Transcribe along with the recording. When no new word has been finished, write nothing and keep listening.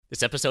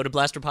This episode of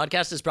Blaster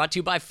Podcast is brought to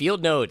you by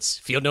Field Notes.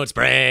 Field Notes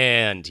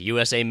brand,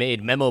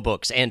 USA-made memo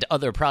books and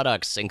other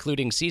products,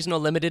 including seasonal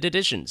limited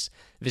editions.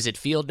 Visit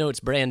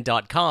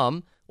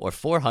fieldnotesbrand.com or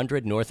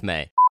 400 North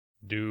May.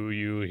 Do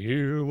you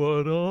hear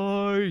what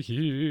I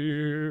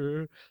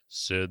hear?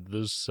 Said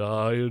the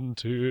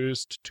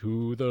scientist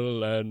to the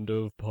land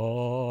of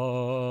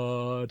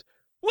Pod.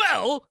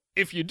 Well,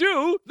 if you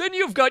do, then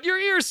you've got your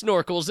ear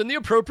snorkels and the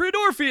appropriate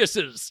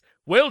Orpheuses.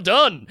 Well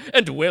done,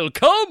 and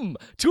welcome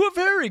to a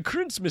very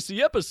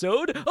Christmassy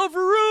episode of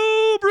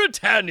Rue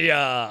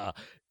Britannia.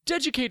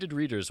 Dedicated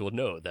readers will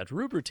know that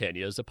Rue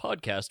Britannia is a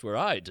podcast where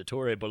I,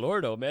 Dottore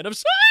Balordo, man of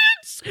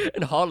science,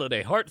 and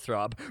holiday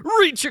heartthrob,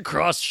 reach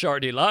across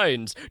shardy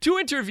lines to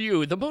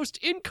interview the most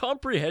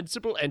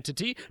incomprehensible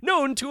entity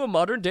known to a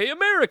modern-day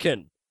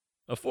American,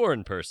 a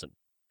foreign person.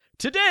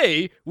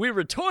 Today, we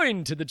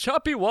return to the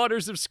choppy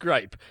waters of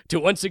Scripe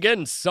to once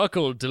again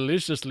suckle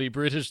deliciously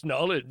British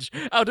knowledge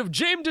out of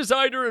James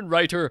designer and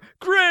writer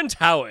Grant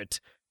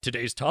Howitt.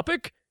 Today's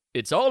topic,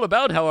 it's all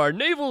about how our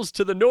navels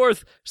to the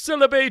north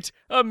celebrate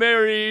a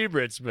Merry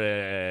Britsmas.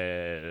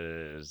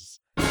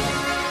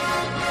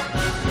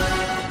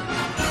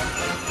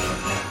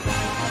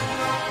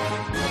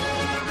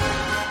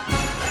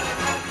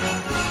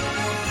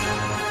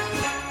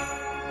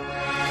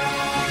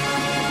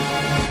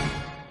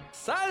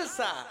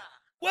 Salsa!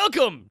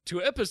 Welcome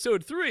to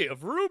episode 3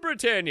 of Rue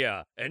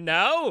Britannia. And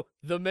now,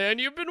 the man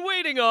you've been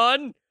waiting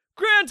on,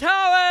 Grant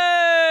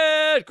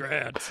Howitt!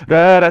 Grant.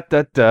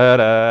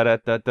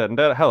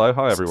 Hello,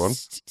 hi everyone.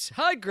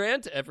 Hi,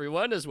 Grant,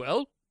 everyone as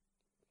well.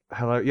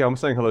 Hello, yeah, I'm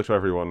saying hello to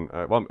everyone.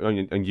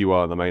 And you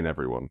are the main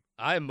everyone.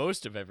 I'm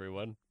most of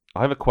everyone,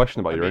 I have a question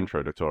about your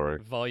intro,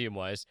 Dottore.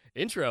 volume-wise.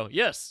 Intro,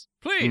 yes.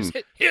 Please,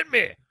 hit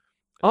me.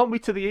 Aren't we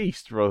to the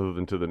east rather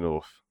than to the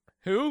north?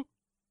 Who?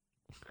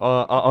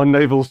 Are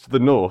navels to the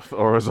north,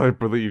 or as I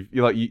believe,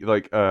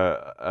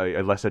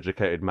 a less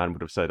educated man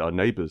would have said, are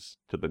neighbours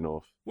to the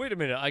north? Wait a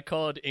minute, I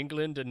called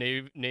England a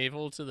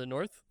naval to the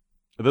north?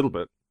 A little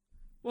bit.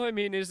 Well, I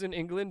mean, isn't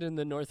England in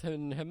the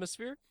northern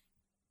hemisphere?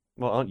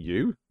 Well, aren't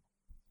you?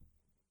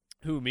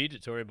 Who, me,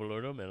 Dottore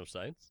Balordo, man of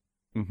science?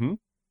 Mm-hmm.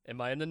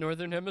 Am I in the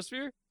northern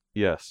hemisphere?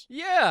 Yes.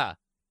 Yeah!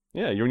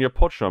 Yeah, you're in your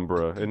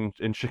Podchambra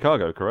in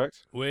Chicago,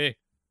 correct? Wait.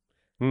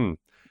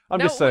 I'm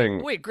just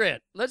saying... Wait,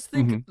 Grant, let's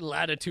think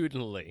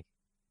latitudinally.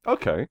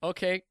 Okay.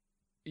 Okay,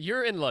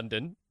 you're in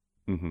London,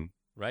 Mm-hmm.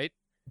 right?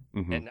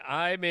 Mm-hmm. And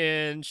I'm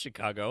in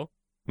Chicago.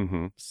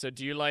 Mm-hmm. So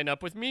do you line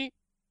up with me?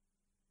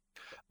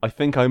 I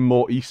think I'm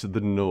more east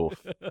than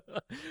north.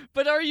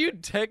 But are you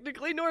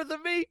technically north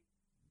of me?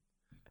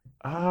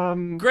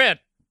 Um... Grant,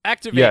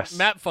 activate Yes.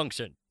 map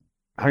function.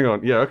 Hang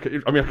on, yeah, okay.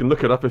 I mean, I can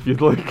look it up if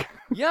you'd like.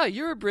 Yeah,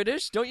 you're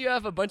British. Don't you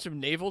have a bunch of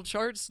naval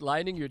charts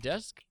lining your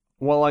desk?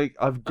 Well,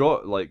 I've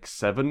got,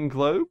 7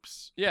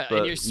 globes. Yeah, but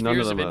and your none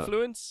spheres of them are-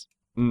 influence?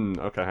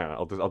 Okay, hang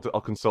on.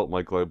 I'll consult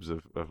my globes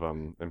of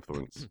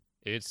influence.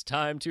 It's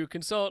time to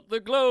consult the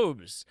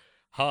globes.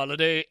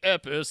 Holiday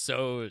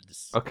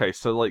episodes. Okay,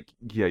 so,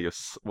 yeah,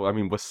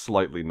 we're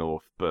slightly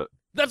north, but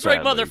That's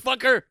right, barely.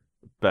 motherfucker!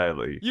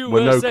 barely. USA,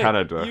 We're no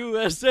Canada.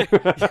 USA,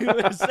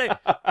 USA.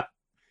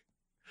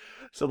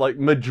 So,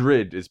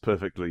 Madrid is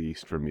perfectly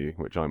east from you,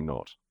 which I'm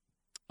not.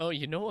 Oh,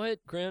 you know what,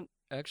 Grant?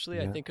 Actually,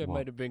 I Yeah, think I what?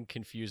 might have been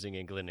confusing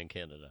England and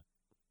Canada.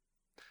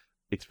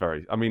 We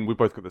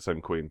both got the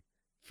same Queen.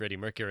 Freddie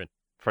Mercury.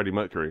 Freddie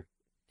Mercury.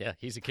 Yeah,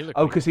 he's a killer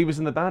Oh, queen. because he was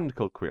in the band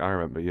called Queen. I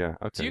remember, yeah.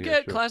 Okay, Do you yeah,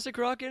 get sure. classic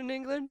rock in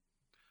England?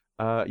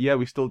 Yeah,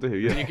 we still do, Do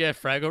yeah. you get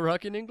Fraggle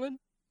Rock in England?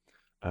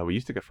 We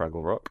used to get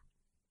Fraggle Rock.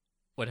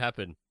 What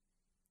happened?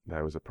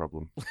 There was a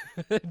problem.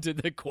 Did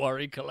the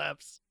quarry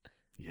collapse?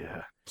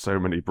 Yeah. So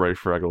many brave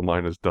Fraggle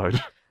miners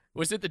died.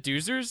 Was it the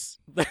Doozers?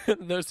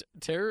 Those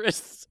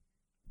terrorists?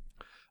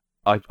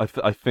 I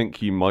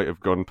think you might have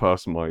gone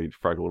past my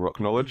Fraggle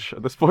Rock knowledge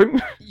at this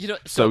point. You know,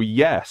 So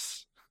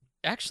yes.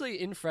 actually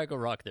in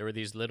Fraggle Rock there were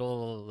these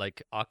little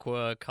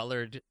aqua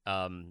colored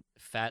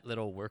fat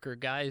little worker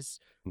guys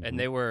and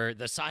they were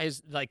the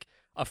size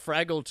a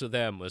Fraggle to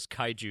them was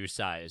kaiju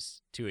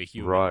size to a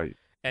human. Right.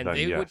 And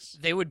Then yes.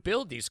 they would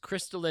build these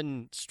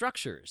crystalline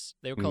structures.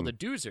 They were called the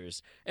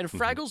Doozers. And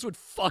Fraggles would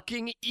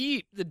fucking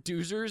eat the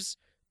Doozers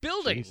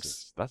buildings.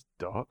 Jesus, that's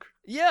dark.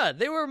 Yeah,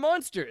 they were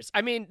monsters.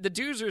 I mean, the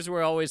Doozers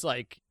were always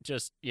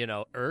just,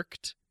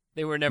 irked.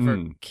 They were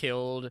never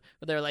killed,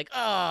 but they're like,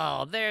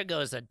 oh, there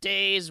goes a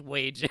day's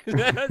wages.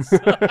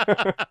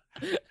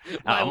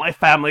 My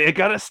family are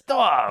gonna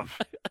starve.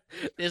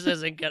 This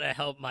isn't going to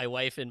help my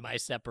wife and my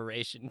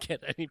separation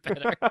get any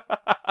better.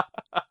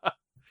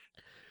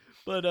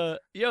 But, the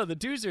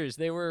Doozers,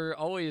 they were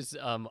always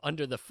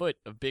under the foot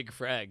of Big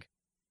Frag.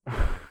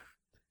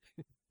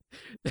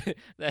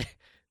 the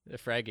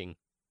fragging.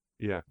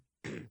 Yeah.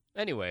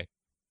 Anyway,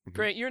 Mhm.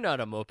 Grant, you're not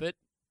a Muppet.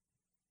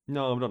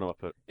 No, I'm not a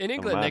Muppet. In a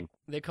England, man.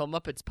 they call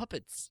Muppets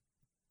puppets.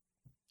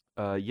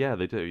 Yeah,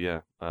 they do.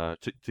 Yeah.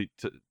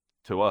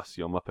 To us,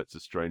 your Muppets are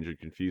strange and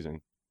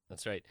confusing.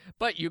 That's right.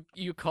 But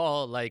you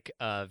call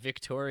a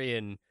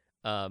Victorian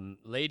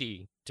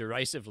lady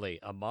derisively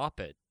a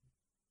moppet.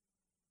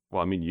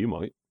 Well, I mean, you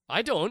might.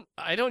 I don't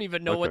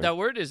even know what Okay. that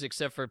word is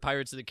except for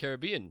Pirates of the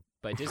Caribbean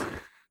by Disney.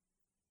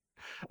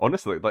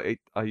 Honestly, like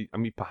I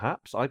mean,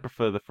 perhaps I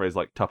prefer the phrase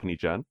like Tuppeny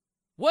Jen.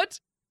 What?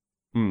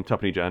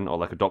 Tuppeny Jen, or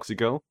like a doxy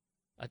girl.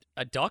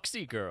 A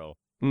doxy girl.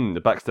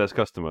 The backstairs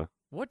customer.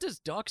 What does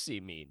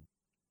doxy mean?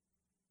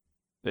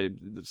 A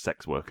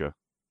sex worker.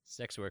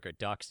 Sex worker,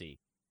 doxy.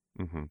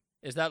 hmm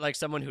Is that like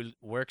someone who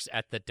works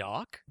at the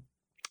dock?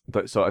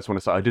 So I just want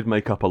to say, I did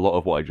make up a lot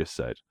of what I just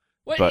said.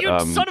 Wait, But, you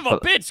son of a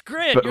bitch,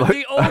 Grant! but, You're like-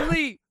 the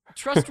only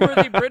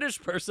trustworthy British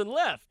person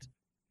left.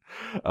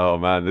 Oh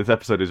man, this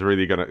episode is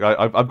really gonna.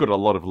 I've got a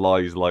lot of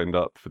lies lined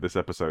up for this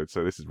episode,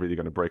 so this is really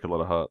gonna break a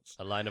lot of hearts.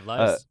 A line of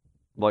lies.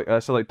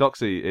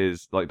 Doxy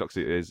is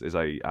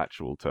a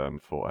actual term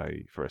for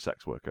a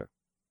sex worker.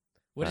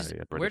 What is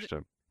a British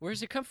term. where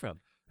does it come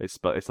from? It's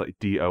like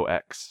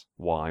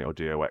DOXY or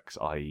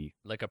DOXIE.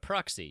 Like a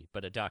proxy,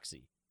 but a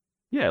doxy.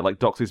 Yeah, like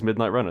Doxy's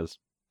Midnight Runners.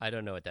 I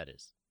don't know what that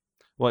is.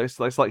 Well, it's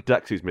like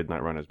Dexy's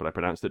Midnight Runners, but I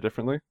pronounced it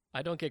differently.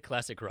 I don't get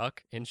classic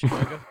rock in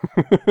Chicago.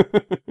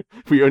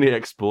 We only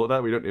export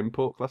that. We don't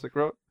import classic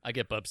rock. I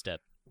get bubstep.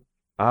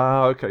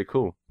 Ah, okay,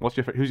 cool.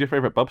 Who's your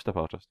favorite bubstep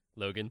artist?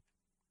 Logan.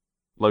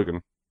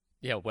 Logan.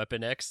 Yeah,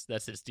 Weapon X.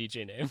 That's his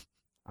DJ name.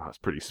 Oh, that's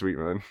pretty sweet,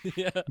 man.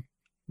 Yeah.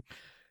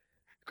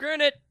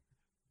 Granite.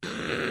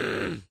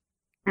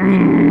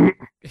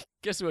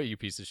 Guess what, you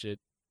piece of shit.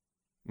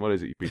 What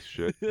is it, you piece of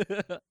shit?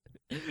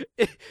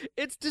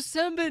 It's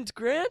December,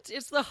 Grant.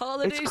 It's the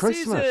holiday It's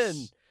Christmas.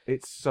 season.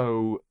 It's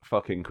so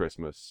fucking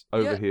Christmas.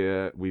 Over Yeah.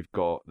 here, we've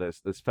got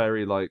there's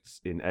fairy lights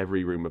in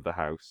every room of the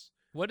house.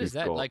 What is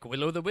We've that? got- Like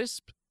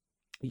Will-O-the-Wisp?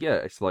 Yeah,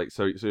 it's like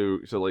so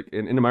like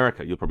in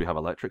America you'll probably have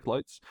electric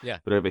lights. Yeah.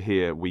 But over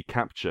here we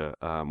capture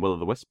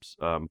will-o'-the-wisps,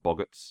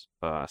 boggarts,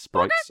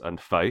 sprites, and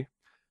fae,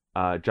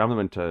 jam them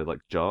into like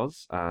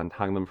jars and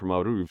hang them from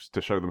our roofs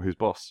to show them who's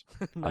boss.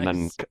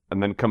 Nice.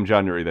 And then come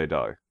January they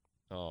die.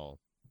 Oh,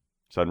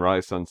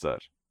 Sunrise, sunset.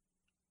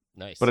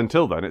 nice. But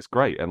until then it's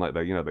great, and like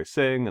they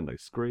sing and they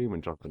scream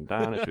and jump up and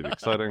down. It's really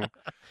exciting.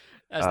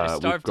 As they we've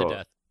starve to got-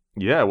 death.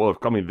 Yeah, well,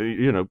 I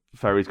mean,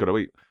 fairies got to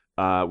eat.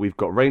 We've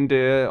got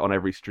reindeer on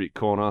every street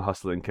corner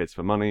hustling kids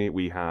for money.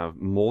 We have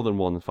more than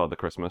one Father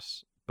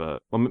Christmas,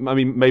 but I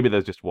mean, maybe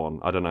there's just one.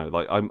 I don't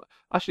know.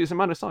 Actually, it's a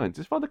matter of science.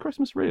 Is Father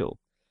Christmas real?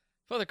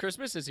 Father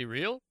Christmas, is he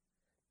real?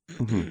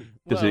 Does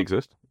Well, he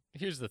exist?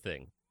 Here's the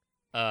thing.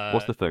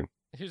 What's the thing?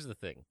 Here's the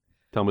thing.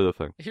 Tell me the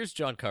thing. Here's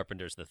John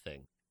Carpenter's The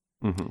Thing.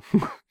 Mhm.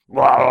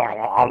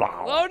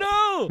 Oh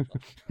no!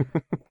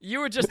 You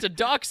were just a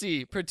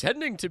doxy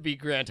pretending to be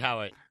Grant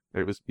Howitt.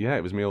 It was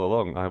me all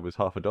along. I was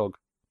half a dog.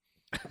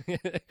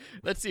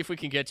 Let's see if we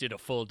can get you to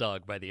full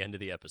dog by the end of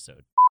the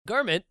episode.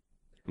 Garment,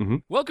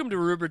 Mhm. welcome to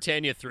Rue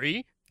Britannia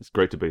 3. It's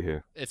great to be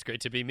here. It's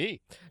great to be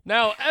me.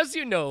 Now, as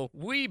you know,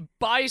 we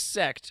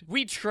bisect,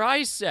 we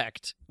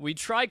trisect, we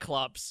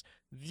triclops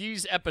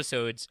these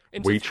episodes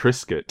into We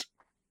Trisket.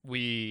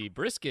 we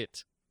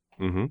brisket,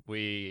 Mm-hmm.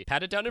 we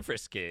pat it down and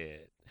frisk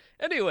it.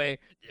 Anyway,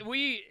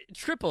 we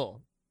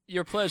triple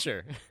your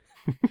pleasure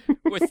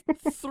with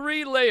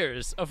 3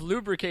 layers of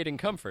lubricating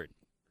comfort.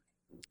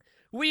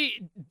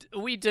 We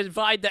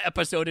divide the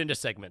episode into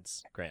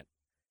segments, Grant.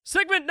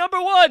 Segment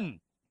number 1.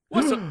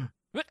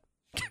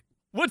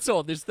 What's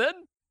all this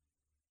then?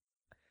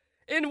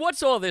 In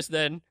What's All This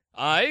Then,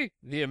 I,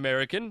 the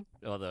American,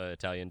 or the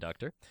Italian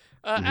doctor,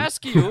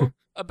 ask you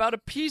about a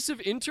piece of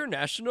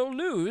international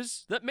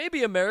news that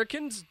maybe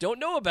Americans don't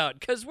know about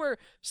because we're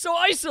so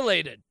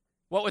isolated.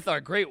 What with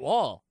our Great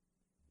Wall?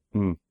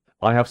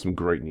 I have some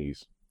great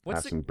news. I have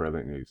What's the, some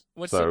brilliant news.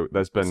 what's So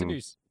what's the there's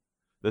news?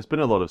 been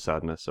a lot of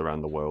sadness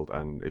around the world,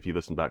 and if you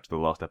listen back to the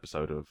last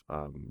episode of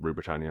Rue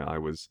Britannia, I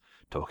was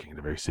talking in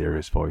a very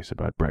serious voice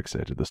about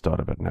Brexit at the start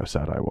of it and how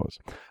sad I was,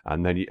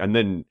 and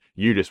then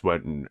you just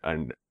went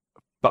and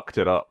fucked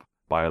it up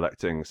by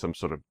electing some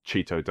sort of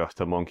Cheeto dust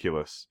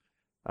homunculus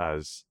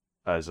as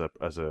a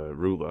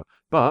ruler.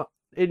 But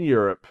in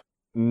Europe,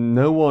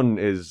 no one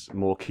is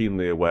more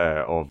keenly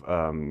aware of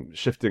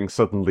shifting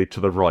suddenly to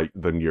the right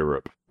than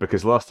Europe,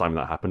 because last time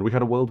that happened, we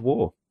had a world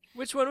war.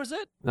 Which one was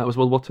it? That was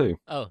World War Two.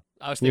 Oh,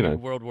 I was You thinking know.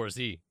 World War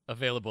Z,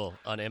 available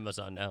on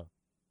Amazon now.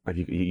 Are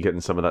you getting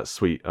some of that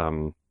sweet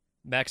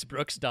Max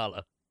Brooks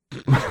dollar.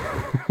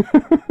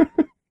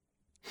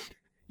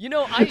 You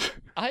know,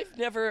 I've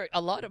never. A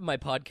lot of my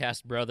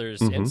podcast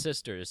brothers and Mhm.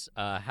 sisters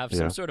have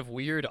some Yeah. sort of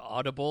weird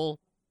Audible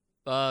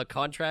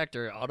contract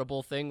or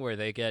Audible thing where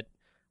they get,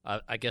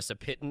 I guess, a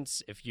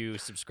pittance if you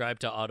subscribe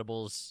to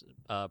Audible's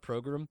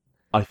program.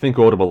 I think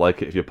Audible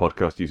like it if your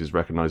podcast uses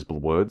recognizable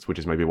words, which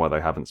is maybe why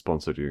they haven't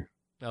sponsored you.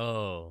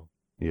 Oh.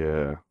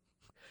 Yeah.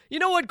 You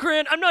know what,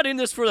 Grant? I'm not in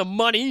this for the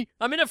money.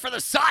 I'm in it for the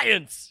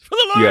science, for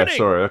the Yeah, learning.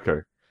 sorry,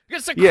 okay.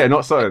 It's Yeah,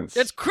 not science.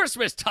 It's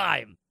Christmas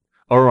time.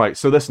 Alright,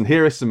 so listen,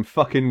 here is some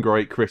fucking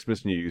great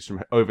Christmas news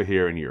from over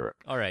here in Europe,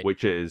 All right.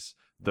 which is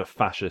the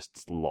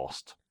fascists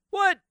lost.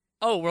 What?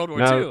 Oh, World War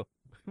No. II.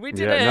 We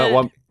did yeah, it.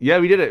 no, yeah,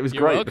 we did it. It was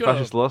You're great. welcome. The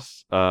fascists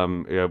lost.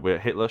 Where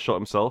Hitler shot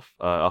himself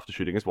after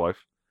shooting his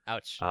wife.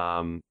 Ouch.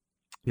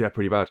 Yeah,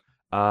 pretty bad.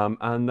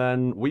 And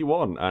then we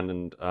won,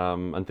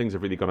 and things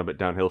have really gone a bit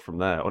downhill from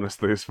there,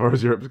 honestly, as far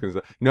as Europe's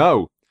concerned.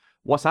 No,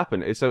 what's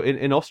happened is, so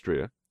in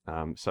Austria,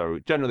 so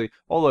generally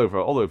all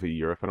over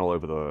Europe and all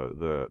over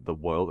the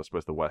world, I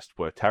suppose the West,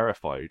 were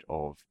terrified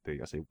of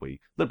I say we,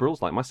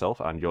 liberals like myself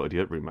and your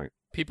idiot roommate.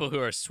 People who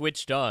are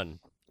switched on.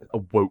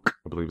 Woke,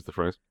 I believe is the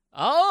phrase.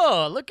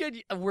 Oh, look at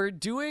we're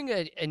doing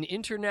an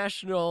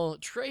international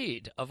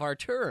trade of our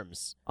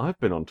terms. I've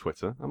been on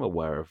Twitter. I'm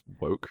aware of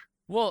woke.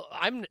 Well,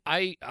 I'm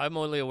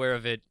only aware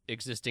of it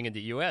existing in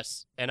the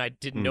U.S. and I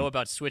didn't know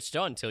about switched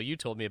on until you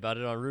told me about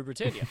it on Rue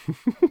Britannia.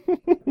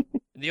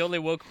 The only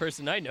woke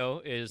person I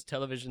know is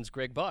television's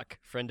Greg Bach,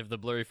 friend of the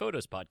Blurry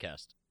Photos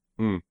podcast.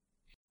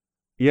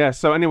 Yeah.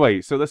 So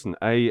anyway, so listen,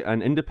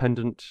 an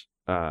independent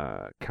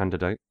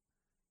candidate,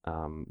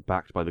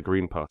 backed by the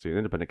Green Party, an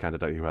independent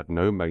candidate who had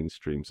no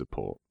mainstream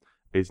support,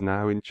 is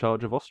now in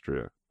charge of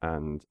Austria,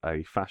 and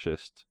a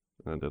fascist,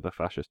 the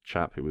fascist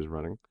chap who was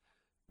running,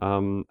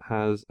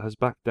 has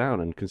backed down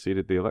and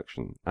conceded the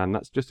election, and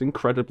that's just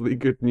incredibly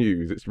good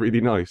news. It's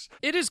really nice.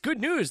 It is good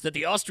news that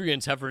the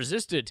Austrians have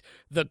resisted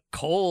the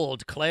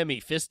cold, clammy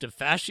fist of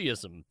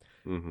fascism.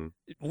 Mm-hmm.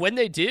 When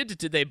they did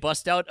they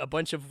bust out a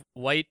bunch of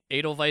white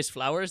Edelweiss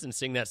flowers and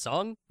sing that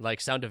song,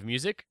 like Sound of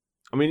Music?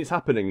 I mean, it's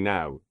happening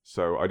now,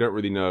 so I don't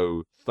really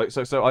know. Like,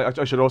 so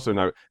I should also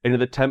know, in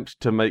an attempt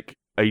to make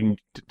to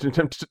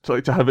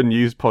have a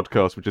news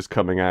podcast, which is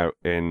coming out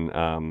in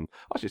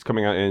actually it's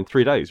coming out in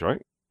 3 days,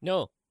 right?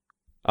 No.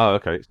 Oh,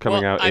 okay. It's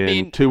coming out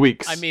in 2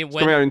 weeks. I mean, it's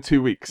coming out in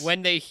 2 weeks.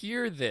 When they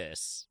hear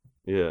this,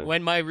 yeah.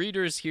 When my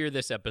readers hear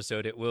this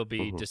episode, it will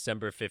be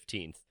December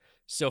 15th.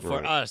 So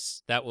for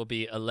us, that will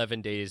be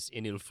 11 days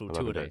in il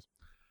futuro.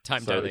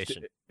 Time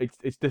dilation.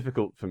 It's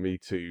difficult for me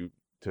to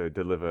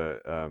deliver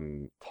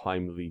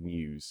timely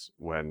news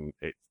when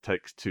it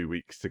takes 2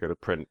 weeks to go to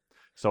print.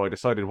 So I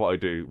decided what I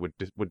do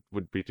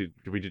would be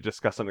to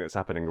discuss something that's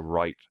happening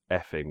right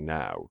effing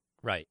now.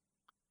 Right.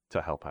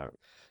 To help out.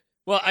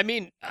 Well, I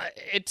mean,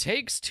 it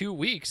takes 2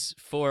 weeks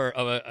for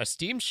a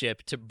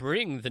steamship to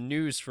bring the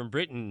news from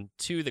Britain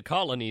to the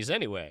colonies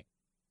anyway.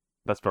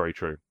 That's very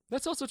true.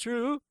 That's also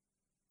true.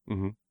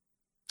 Mm-hmm.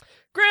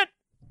 Grant,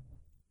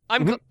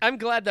 I'm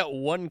glad that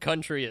one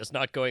country is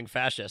not going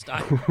fascist.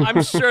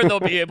 I'm sure they'll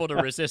be able to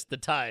resist the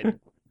tide.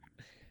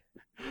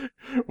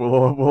 We'll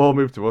all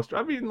move to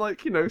Austria. I mean,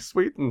 like,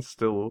 Sweden's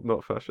still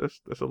not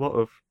fascist. There's a lot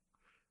of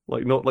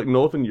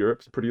Northern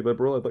Europe's pretty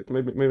liberal. I'd like to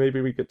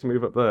maybe we get to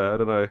move up there. I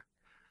don't know.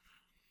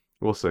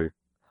 We'll see.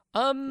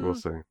 We'll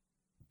see.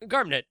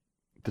 Garmnet.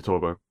 De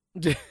Torbo.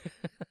 De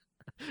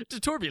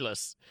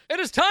Turbulus. It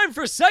is time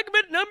for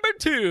segment number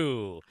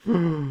 2.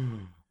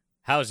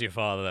 How's your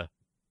father?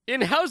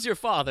 In How's Your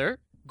Father,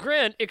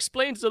 Grant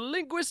explains the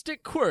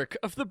linguistic quirk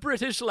of the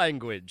British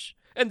language.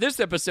 And this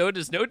episode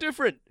is no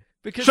different.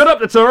 Because Shut up,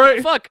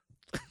 Naturi! Fuck!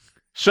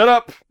 Shut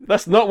up!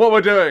 That's not what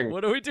we're doing!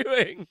 What are we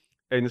doing?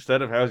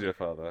 Instead of How's Your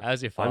Father?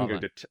 How's your father? I'm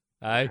going to...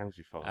 How's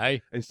your father?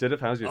 Aye. Instead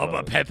of How's Your Father?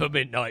 I'm a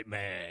peppermint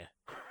nightmare.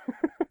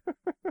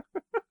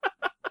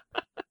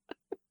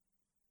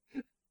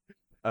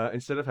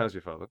 Instead of How's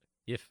Your Father?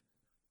 If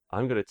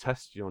I'm going to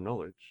test your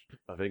knowledge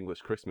of English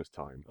Christmas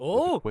time.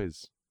 Oh! With a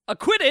quiz. A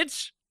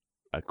Quidditch?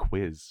 A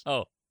quiz.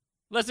 Oh.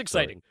 Less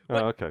exciting.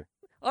 Oh, okay.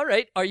 All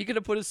right. Are you going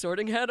to put a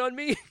sorting hat on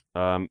me?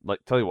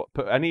 Tell you what,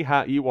 put any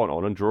hat you want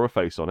on and draw a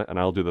face on it, and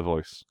I'll do the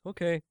voice.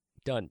 Okay.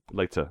 Done.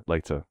 Later.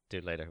 Do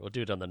it later. We'll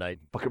do it on the night.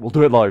 Fuck it, we'll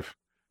do it live.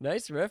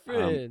 Nice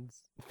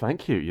reference.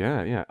 Thank you.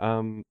 Yeah.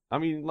 I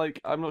mean,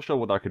 I'm not sure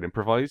whether I could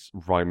improvise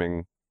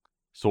rhyming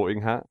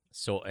sorting hat.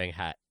 Sorting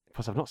hat.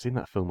 Plus, I've not seen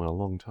that film in a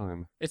long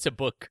time. It's a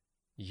book.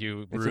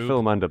 You It's rube. a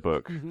film and a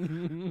book.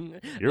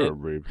 You're a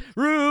rube.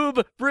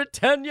 Rube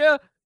Britannia.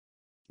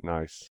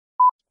 Nice.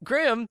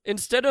 Graham,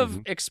 instead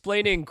of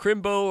explaining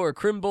crimbo or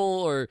crimble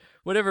or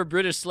whatever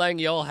British slang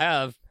y'all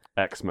have,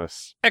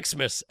 Xmas.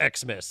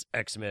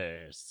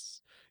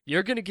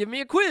 You're gonna give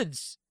me a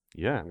quiz.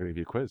 Yeah, I'm gonna give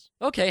you a quiz.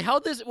 Okay,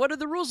 what are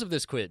the rules of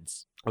this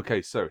quiz?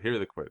 Okay, so here are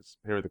the quiz.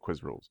 Here are the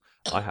quiz rules.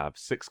 I have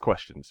 6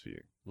 questions for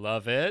you.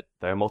 Love it.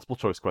 They are multiple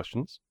choice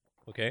questions.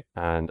 Okay.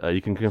 And you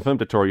can confirm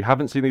to Tori, you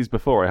haven't seen these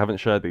before. I haven't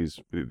shared these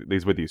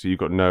with you, so you've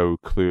got no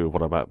clue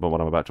what I'm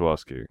about to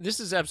ask you. This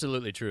is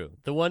absolutely true.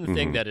 The one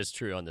thing that is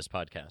true on this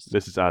podcast.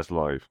 This is as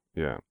live,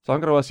 yeah. So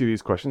I'm going to ask you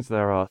these questions.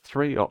 There are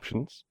 3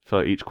 options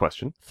for each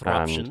question.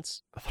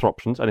 Throptions.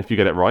 And if you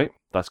get it right,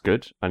 that's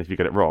good. And if you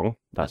get it wrong,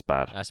 that's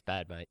bad. That's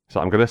bad, mate.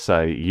 So I'm going to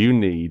say you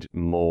need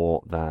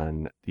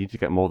to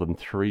get more than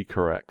 3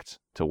 correct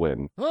to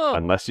win. Oh.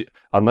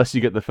 Unless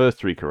you get the first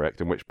 3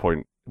 correct, at which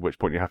point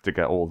you have to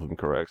get all of them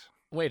correct.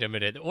 Wait a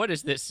minute. What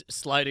is this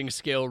sliding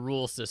scale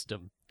rule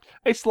system?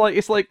 It's like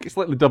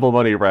the double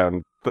money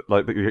round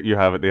that you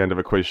have at the end of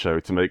a quiz show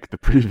to make the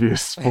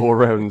previous 4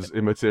 rounds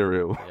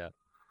immaterial. Yeah.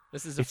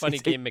 This is a funny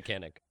game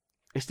mechanic.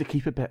 It's to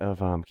keep a bit of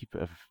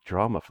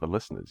drama for the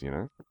listeners, you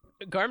know?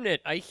 Garmnet,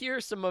 I hear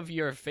some of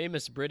your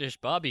famous British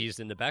bobbies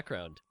in the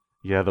background.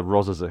 Yeah, the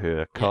Rozzers are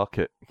here. Cark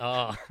it.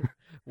 Oh,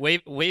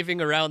 waving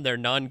around their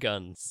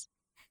non-guns.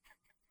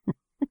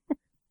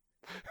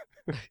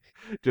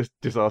 just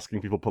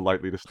asking people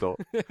politely to stop.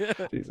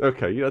 Jeez.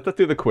 Okay, let's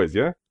do the quiz,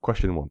 yeah?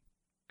 Question 1.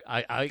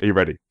 I Are you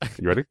ready?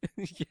 You ready?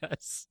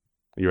 yes.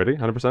 Are you ready?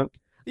 100%?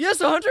 Yes,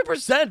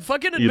 100%.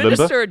 Fucking You limber?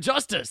 administer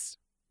justice.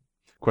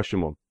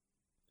 Question 1.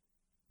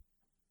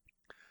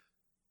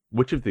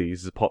 Which of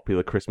these is a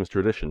popular Christmas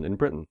tradition in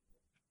Britain?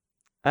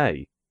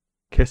 A.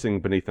 Kissing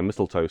beneath a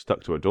mistletoe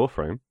stuck to a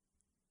doorframe.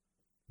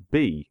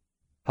 B.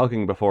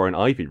 Hugging before an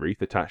ivy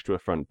wreath attached to a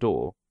front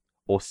door.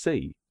 Or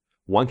C.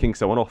 Wanking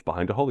someone off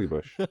behind a holly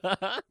bush.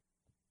 I'm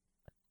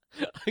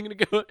gonna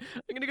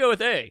go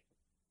with A,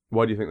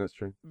 Why do you think that's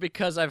true?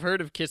 because I've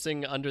heard of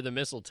kissing under the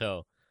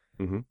mistletoe.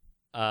 Mm-hmm.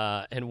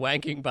 And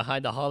wanking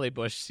behind the holly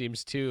bush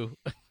seems too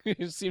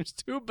seems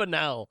too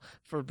banal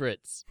for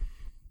Brits.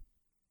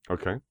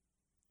 Okay.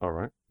 All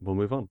right. We'll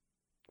move on.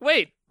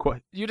 Wait,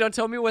 Quite. you don't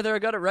tell me whether I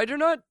got it right or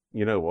not?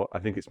 You know what? I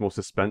think it's more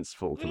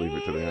suspenseful to leave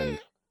it to the end.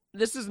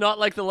 This is not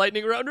like the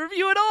lightning round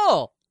review at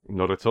all.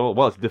 Not at all.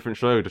 Well, it's a different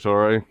show,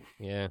 Dottore.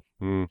 Yeah,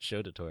 Hmm.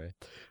 show Dottore.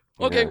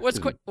 Okay,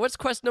 Yeah. what's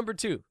quest number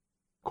 2?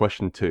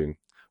 Question 2.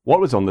 What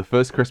was on the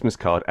first Christmas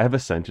card ever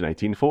sent in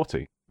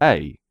 1840?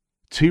 A.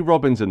 2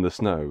 robins in the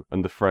snow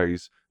and the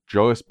phrase,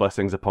 "Joyous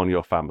blessings upon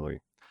your family."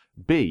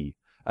 B.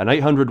 An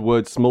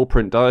 800-word small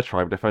print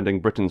diatribe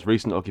defending Britain's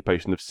recent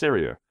occupation of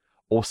Syria.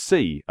 Or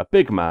C. A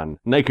big man,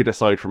 naked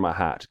aside from a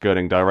hat,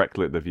 gurning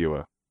directly at the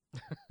viewer.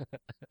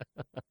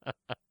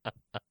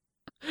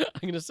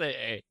 I'm gonna say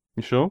A.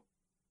 You sure?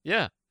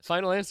 Yeah,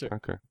 final answer.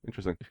 Okay,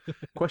 interesting.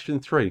 Question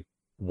 3.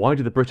 Why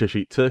do the British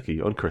eat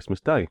turkey on Christmas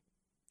Day?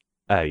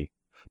 A.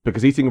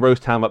 Because eating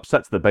roast ham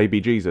upsets the baby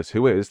Jesus,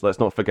 who is, let's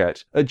not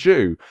forget, a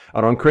Jew,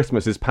 and on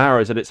Christmas his power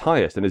is at its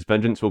highest and his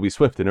vengeance will be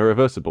swift and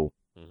irreversible.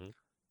 Mm-hmm.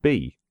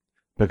 B.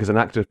 Because an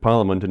Act of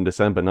Parliament in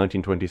December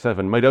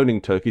 1927 made owning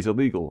turkeys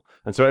illegal,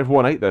 and so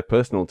everyone ate their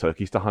personal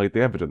turkeys to hide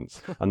the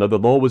evidence, and though the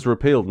law was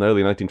repealed in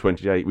early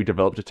 1928, we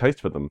developed a taste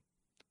for them.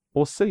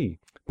 Or C.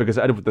 Because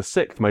Edward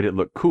VI made it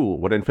look cool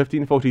when in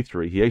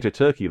 1543 he ate a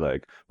turkey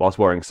leg whilst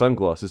wearing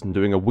sunglasses and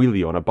doing a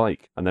wheelie on a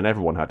bike, and then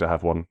everyone had to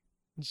have one.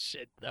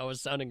 Shit, that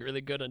was sounding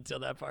really good until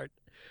that part.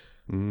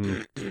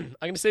 Mm. I'm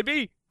gonna say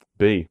B.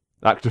 B.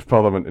 Act of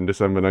Parliament in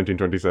December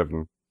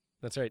 1927.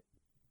 That's right.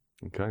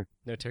 Okay.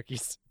 No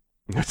turkeys.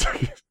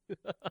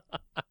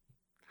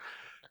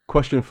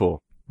 Question 4.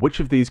 Which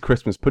of these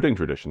Christmas pudding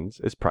traditions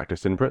is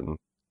practiced in Britain?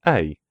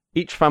 A.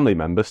 Each family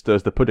member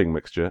stirs the pudding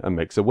mixture and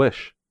makes a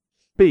wish.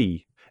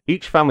 B.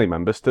 Each family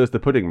member stirs the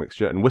pudding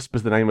mixture and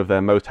whispers the name of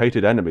their most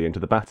hated enemy into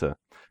the batter.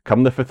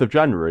 Come the 5th of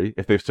January,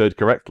 if they've stirred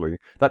correctly,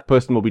 that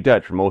person will be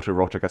dead from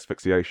autoerotic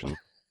asphyxiation.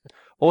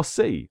 Or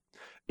C.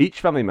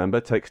 Each family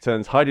member takes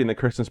turns hiding the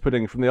Christmas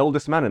pudding from the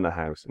oldest man in the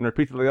house and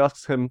repeatedly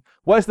asks him,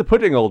 "Where's the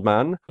pudding, old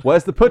man?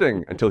 Where's the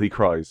pudding?" until he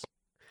cries.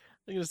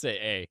 I'm gonna say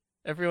A.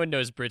 Everyone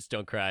knows Brits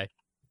don't cry.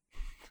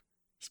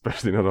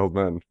 Especially not old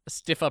men.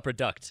 Stiff upper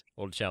duct,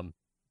 old chum.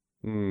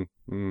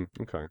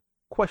 Okay.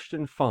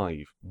 Question 5.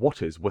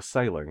 What is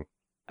wassailing?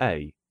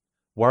 A.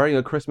 Wearing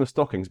your Christmas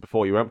stockings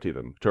before you empty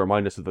them, to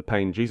remind us of the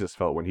pain Jesus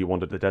felt when he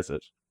wandered the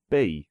desert.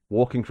 B.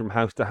 Walking from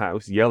house to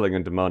house, yelling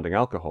and demanding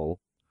alcohol.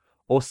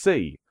 Or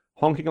C.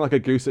 Honking like a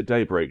goose at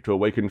daybreak to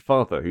awaken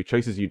father who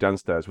chases you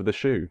downstairs with a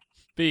shoe.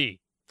 B.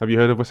 Have you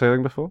heard of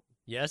wassailing before?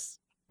 Yes?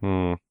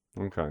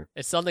 Okay.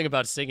 It's something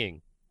about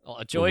singing.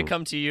 Joy Mhm.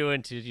 come to you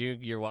and to you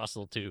your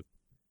wassail too.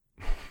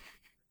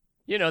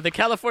 You know, the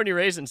California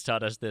Raisins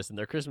taught us this in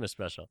their Christmas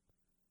special.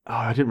 Oh,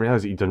 I didn't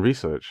realize that you'd done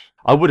research.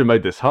 I would have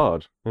made this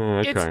hard.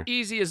 Okay. It's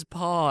easy as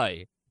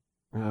pie.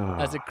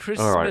 As a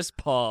Christmas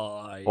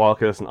pie. Well,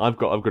 okay, listen, I've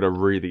got a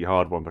really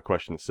hard one for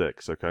question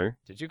 6, okay?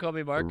 Did you call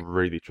me Mark?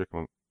 Really tricky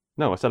one.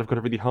 No, I said I've got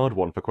a really hard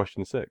one for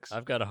question 6.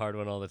 I've got a hard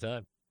one all the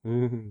time.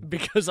 you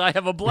Because I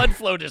have a blood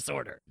flow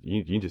disorder.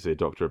 need to see a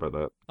doctor about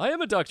that. I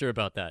am a doctor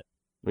about that.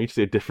 We need to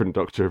see a different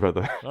doctor about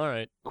that. All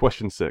right.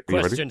 Question 6. Are you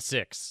ready? Question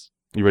 6.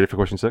 You ready for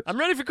question 6? I'm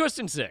ready for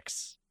question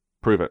 6.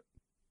 Prove it.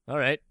 All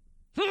right.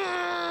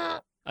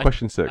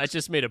 Question 6. I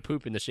just made a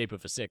poop in the shape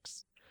of a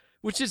 6,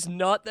 which is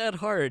not that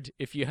hard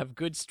if you have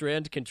good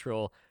strand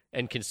control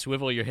and can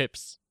swivel your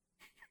hips.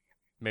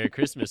 Merry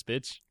Christmas,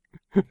 bitch.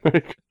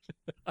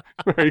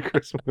 Merry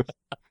Christmas.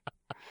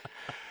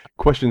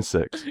 Question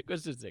 6.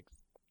 Question 6.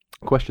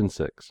 Question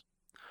 6.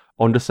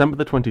 On December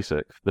the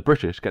 26th, the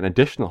British get an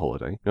additional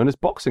holiday known as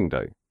Boxing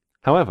Day.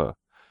 However,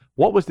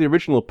 what was the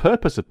original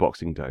purpose of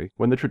Boxing Day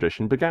when the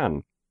tradition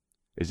began?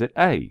 Is it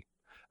A.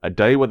 A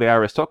day where the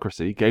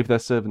aristocracy gave their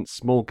servants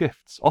small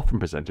gifts, often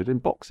presented in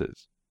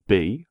boxes?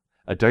 B.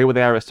 A day where the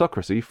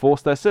aristocracy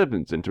forced their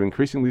servants into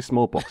increasingly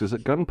small boxes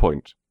at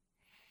gunpoint?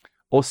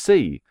 Or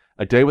C.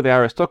 A day where the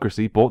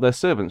aristocracy brought their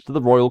servants to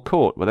the royal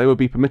court where they would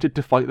be permitted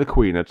to fight the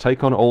queen in a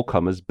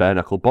take-on-all-comers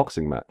bare-knuckle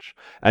boxing match.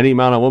 Any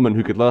man or woman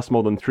who could last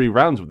more than 3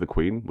 rounds with the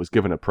queen was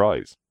given a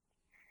prize.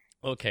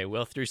 Okay,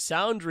 well, through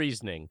sound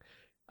reasoning,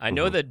 I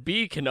know that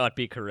B cannot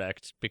be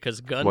correct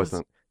because Why is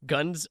that?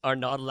 guns are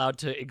not allowed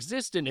to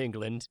exist in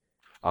England.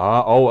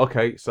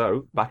 Okay.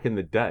 So back in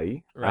the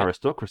day, Right.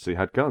 aristocracy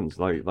had guns.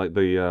 Like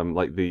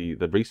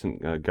the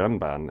recent gun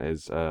ban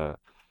is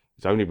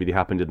It's only really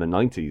happened in the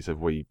 90s have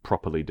we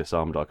properly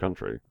disarmed our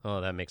country.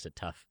 Oh, that makes it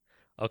tough.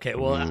 Okay,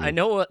 well, I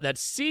know that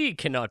C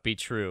cannot be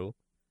true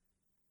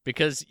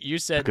because you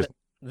said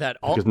that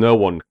all... Because no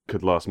one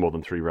could last more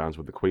than 3 rounds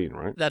with the Queen,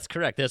 right? That's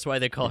correct. That's why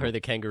they call her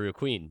the Kangaroo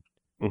Queen.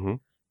 Mm-hmm.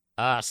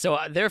 So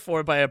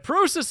therefore, by a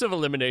process of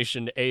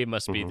elimination, A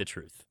must be the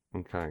truth.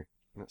 Okay.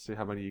 Let's see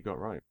how many you got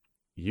right.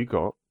 You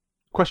got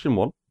question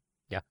 1.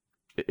 Yeah.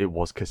 It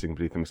was kissing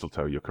beneath the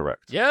mistletoe. You're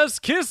correct. Yes,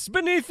 kiss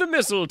beneath the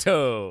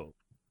mistletoe.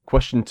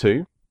 Question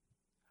 2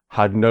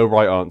 had no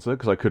right answer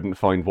because I couldn't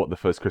find what the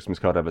first Christmas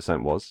card ever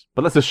sent was.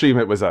 But let's assume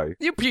it was A.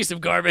 You piece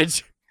of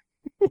garbage.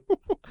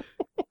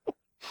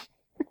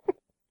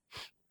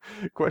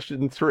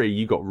 Question 3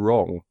 you got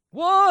wrong.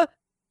 What?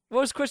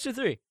 What was question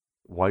 3?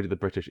 Why do the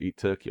British eat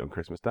turkey on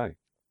Christmas Day?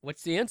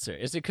 What's the answer?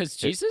 Is it because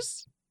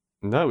Jesus?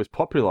 No, it was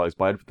popularised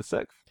by Edward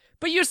VI.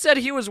 But you said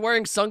he was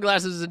wearing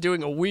sunglasses and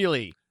doing a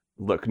wheelie.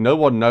 Look, no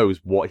one knows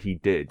what he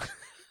did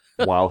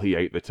while he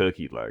ate the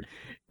turkey leg,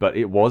 but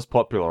it was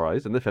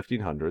popularised in the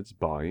 1500s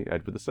by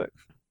Edward VI.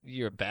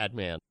 You're a bad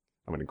man.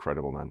 I'm an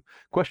incredible man.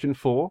 Question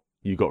 4,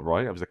 you got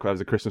right. It was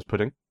a Christmas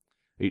pudding.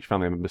 Each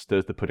family member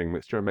stirs the pudding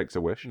mixture and makes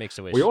a wish. Makes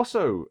a wish. We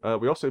also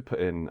put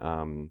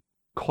in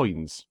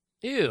coins.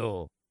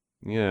 Ew.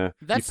 Yeah,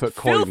 That's you put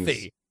filthy.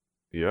 Coins.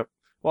 Yep.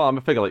 Well, I'm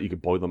figure like you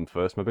could boil them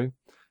first, maybe.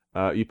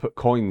 You put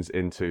coins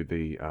into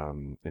the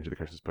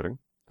Christmas pudding,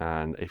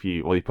 and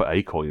you put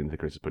a coin into the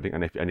Christmas pudding,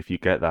 and if you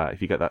get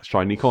that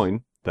shiny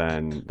coin,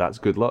 then that's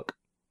good luck,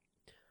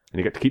 and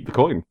you get to keep the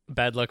coin.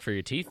 Bad luck for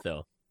your teeth,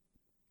 though.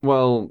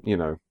 Well,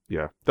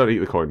 yeah, don't eat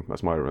the coin.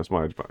 That's my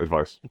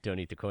advice. Don't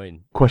eat the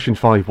coin. Question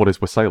 5: what is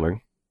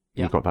wassailing?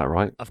 Yeah. You got that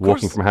right. Of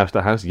Walking course. from house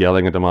to house,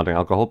 yelling and demanding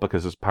alcohol,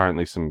 because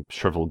apparently some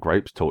shriveled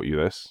grapes taught you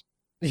this,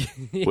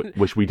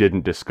 which we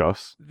didn't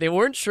discuss. They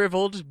weren't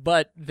shriveled,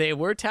 but they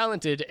were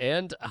talented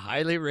and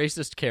highly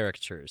racist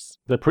characters.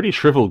 They're pretty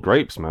shriveled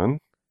grapes, man.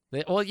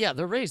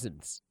 They're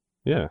raisins.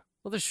 Yeah.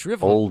 Well, they're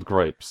shriveled. Old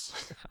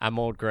grapes. I'm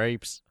old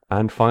grapes.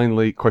 And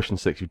finally, question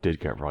 6, you did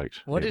get right.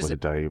 What is was it? A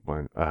day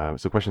when,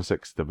 so question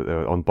 6,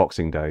 on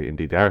Boxing Day,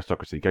 indeed, the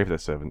aristocracy gave their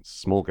servants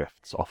small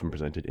gifts, often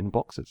presented in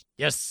boxes.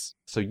 Yes.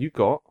 So you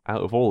got,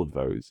 out of all of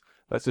those,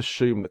 let's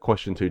assume that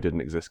question 2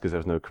 didn't exist because there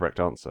was no correct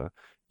answer.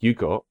 You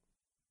got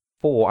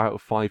 4 out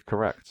of 5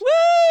 correct.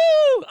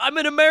 Woo! I'm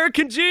an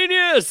American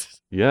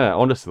genius! Yeah,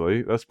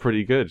 honestly, that's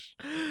pretty good.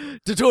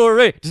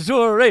 Dottore!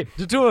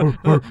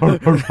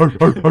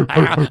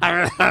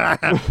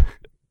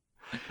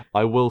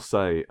 I will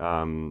say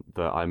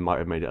that I might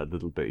have made it a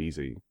little bit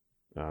easy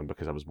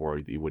because I was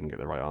worried that you wouldn't get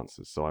the right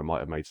answers. So I might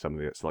have made some of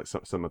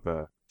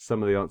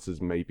the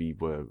answers maybe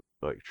were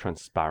like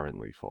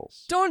transparently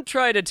false. Don't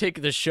try to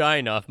take the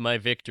shine off my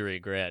victory,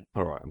 Grant.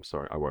 All right, I'm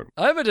sorry, I won't.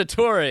 I'm a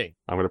Dottore.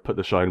 I'm going to put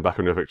the shine back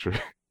on your victory.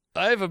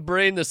 I have a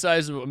brain the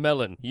size of a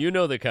melon. You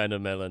know the kind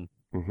of melon.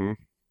 Mm-hmm.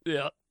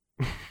 Yeah.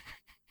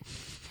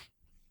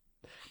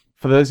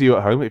 For those of you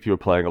at home, if you were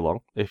playing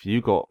along, if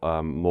you got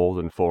more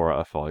than 4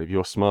 out of 5,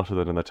 you're smarter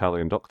than an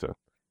Italian doctor.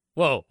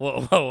 Whoa.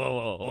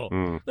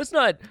 Let's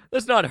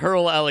not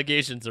hurl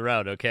allegations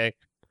around, okay?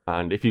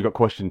 And if you got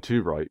question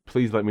 2 right,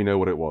 please let me know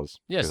what it was.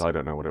 Yes. Because I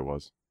don't know what it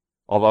was.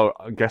 Although,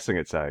 I'm guessing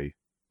it's A.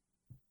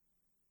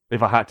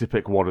 If I had to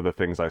pick one of the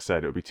things I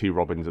said, it would be 2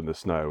 robins in the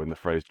snow and the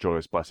phrase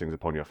joyous blessings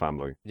upon your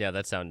family. Yeah,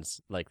 that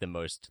sounds like the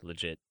most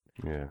legit.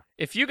 Yeah.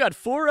 If you got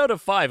 4 out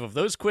of 5 of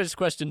those quiz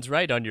questions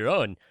right on your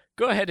own,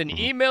 go ahead and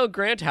email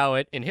Grant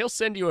Howitt, and he'll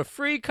send you a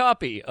free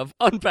copy of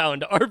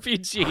Unbound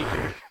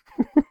RPG.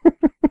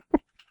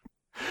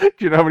 Do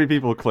you know how many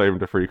people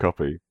claimed a free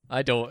copy?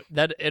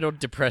 It'll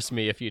depress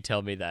me if you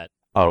tell me that.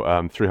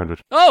 Oh, 300.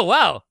 Oh,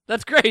 wow.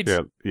 That's great.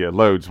 Yeah,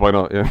 loads. Why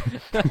not? Yeah.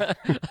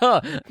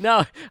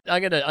 Now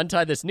I'm going to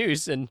untie this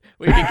noose and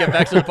we can get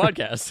back to the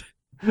podcast.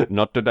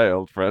 Not today,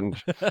 old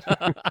friend.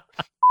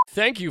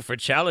 Thank you for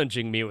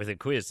challenging me with a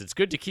quiz. It's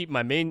good to keep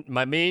my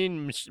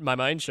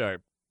mind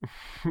sharp.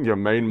 Your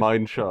main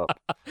mind sharp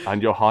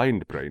and your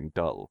hind brain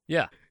dull.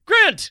 Yeah.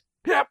 Grant!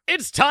 Yep.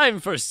 It's time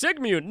for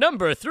segment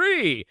number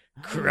 3,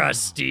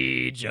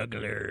 Crusty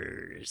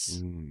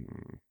Jugglers.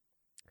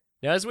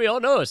 Now, as we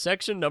all know,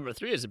 section number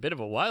 3 is a bit of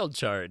a wild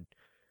card.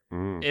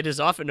 It is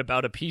often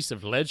about a piece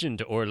of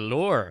legend or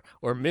lore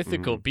or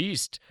mythical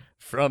beast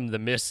from the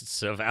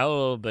mists of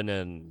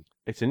Albanon.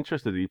 It's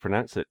interesting that you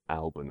pronounce it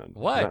Albanon.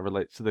 Why? That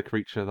relates to the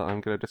creature that I'm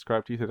going to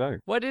describe to you today.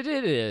 What it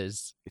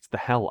is? It's the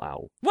Hell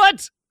Owl.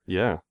 What?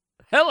 Yeah.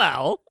 Hell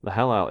owl? The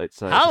Hell Owl.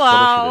 It's a Hello!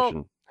 Scottish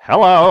tradition.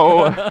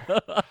 Hello!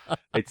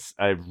 It's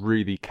a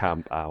really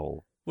camp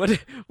owl. What?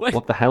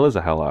 What the hell is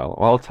a Hell Owl?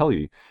 Well, I'll tell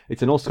you.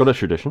 It's an old Scottish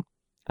tradition.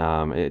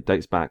 It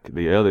dates back,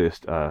 the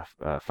earliest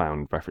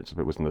found reference of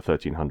it was in the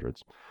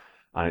 1300s.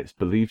 And it's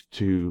believed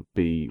to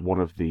be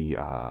one of the,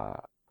 I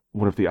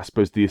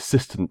suppose, the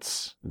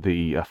assistants,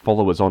 the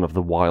followers on of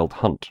the Wild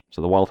Hunt.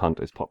 So the Wild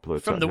Hunt is popular.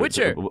 From The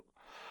Witcher?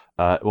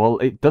 Well,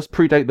 it does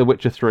predate The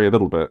Witcher 3 a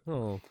little bit.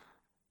 Oh.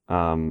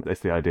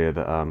 It's the idea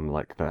that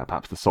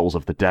perhaps the souls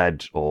of the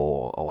dead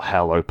or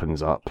hell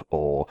opens up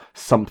or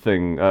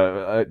something.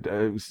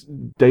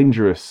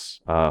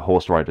 Dangerous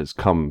horse riders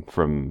come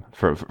from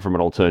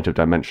an alternative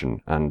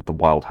dimension, and the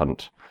Wild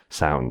Hunt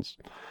sounds.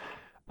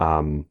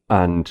 And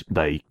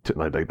they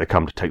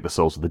come to take the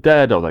souls of the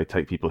dead, or they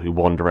take people who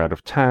wander out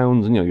of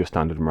towns, and your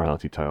standard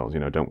morality tales.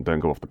 Don't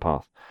go off the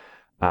path.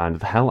 And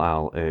the Hell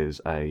Owl is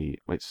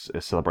it's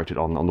celebrated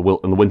on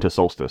the winter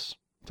solstice.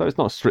 So it's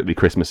not strictly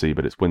Christmassy,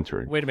 but it's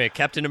wintry. Wait a minute,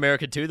 Captain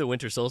America 2, the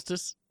winter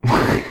solstice?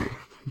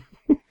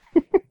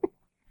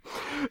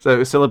 So it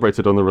was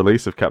celebrated on the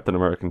release of Captain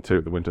America 2,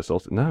 the winter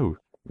solstice. No,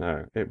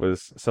 it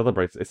was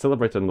celebrated. It's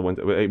celebrated on the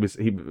winter.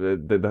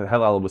 The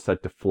Hell Owl was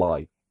said to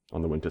fly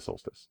on the winter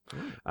solstice,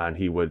 and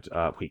he would.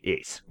 He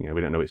is. We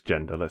don't know its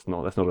gender. Let's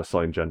not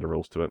assign gender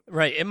rules to it.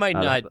 Right. It might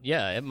not.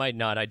 Yeah. It might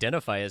not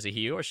identify as a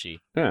he or she.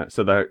 Yeah.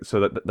 So there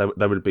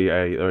would be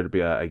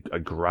a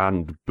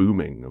grand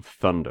booming of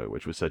thunder,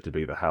 which was said to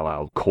be the Hell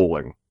Owl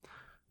calling.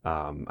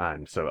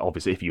 And so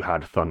obviously, if you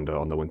had thunder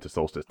on the winter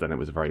solstice, then it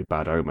was a very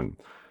bad omen.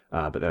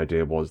 But the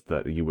idea was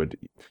that you would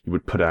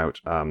put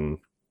out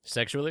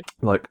Sexually?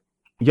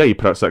 Yeah, you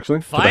put out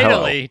sexually.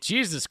 Finally!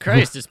 Jesus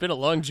Christ, it's been a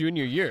long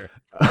junior year.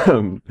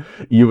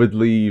 You would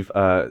leave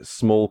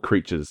small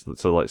creatures,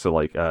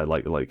 like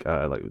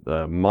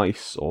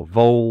mice or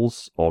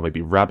voles or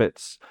maybe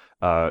rabbits.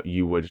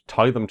 You would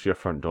tie them to your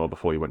front door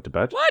before you went to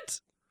bed. What?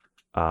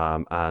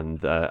 And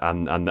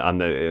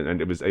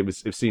it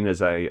was seen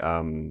as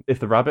if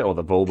the rabbit or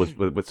the vole was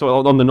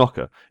on the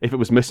knocker, if it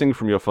was missing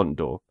from your front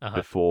door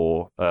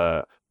before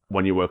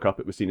when you woke up,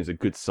 it was seen as a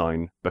good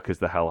sign because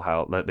the Hell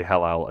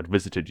Owl had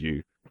visited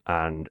you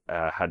and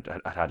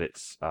had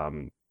its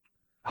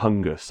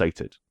hunger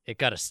sated. It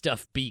got a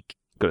stuffed beak.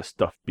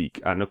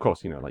 And of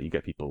course, you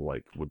get people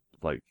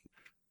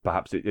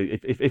perhaps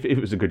if it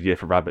was a good year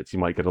for rabbits, you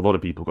might get a lot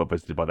of people got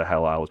visited by the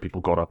Hell Owls.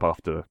 People got up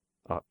after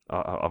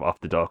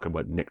dark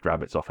and nicked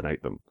rabbits off and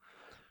ate them.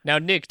 Now,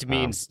 nicked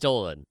means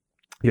stolen.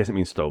 Yes, it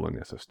means stolen.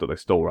 Yes, so they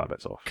stole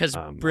rabbits off. Because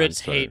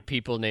Brits hate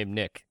people named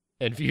Nick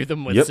and view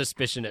them with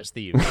suspicion as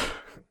thieves.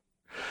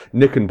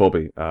 Nick and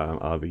Bobby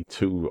are the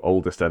two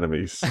oldest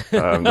enemies.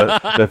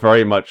 They're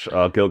very much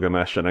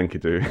Gilgamesh and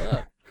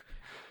Enkidu.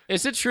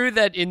 Is it true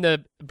that in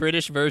the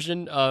British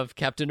version of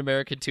Captain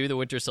America 2, The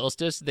Winter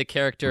Solstice, the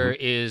character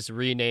is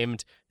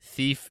renamed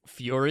Thief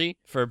Fury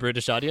for a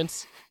British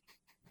audience?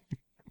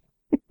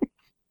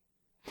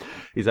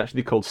 He's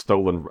actually called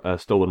Stolen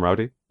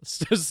Rowdy.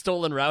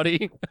 Stolen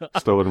Rowdy?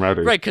 Stolen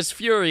Rowdy. Right, because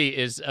Fury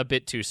is a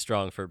bit too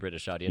strong for a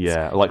British audience.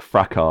 Yeah, like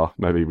Fracas,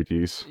 maybe we'd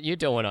use. You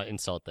don't want to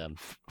insult them.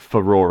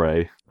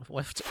 Furore.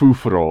 What?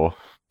 Fufuror.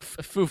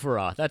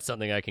 Fufura. That's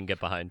something I can get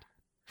behind.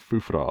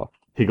 Fufura.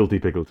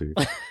 Higgledy-piggledy.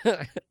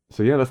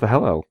 So yeah, that's the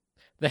Hell Owl.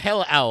 The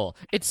Hell Owl.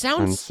 It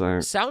sounds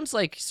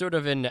like sort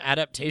of an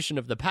adaptation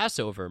of the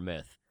Passover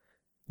myth.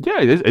 Yeah,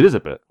 it is a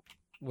bit.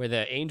 Where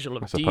the angel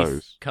of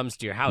death comes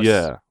to your house.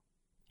 Yeah.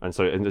 And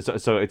so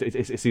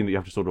it's seen that you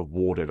have to sort of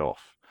ward it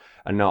off.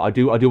 And now I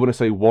do want to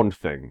say one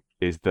thing,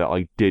 is that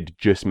I did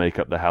just make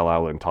up the Hell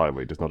Owl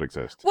entirely. It does not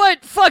exist.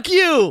 What? Fuck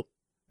you!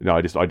 No,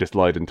 I just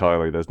lied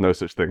entirely. There's no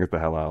such thing as the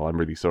Hell Owl. I'm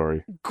really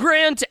sorry.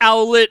 Grant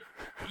Owlet,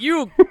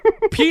 you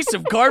piece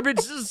of garbage.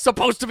 This is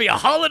supposed to be a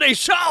holiday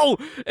show,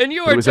 and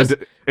you are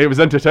it was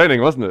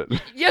entertaining, wasn't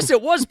it? Yes,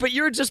 it was, but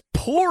you're just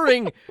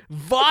pouring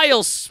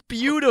vile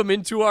sputum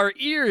into our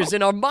ears,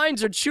 and our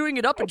minds are chewing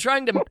it up and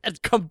trying to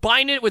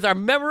combine it with our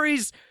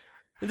memories.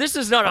 This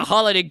is not a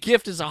holiday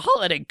gift; it's a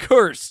holiday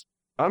curse.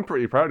 I'm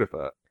pretty proud of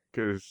that,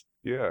 because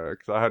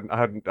I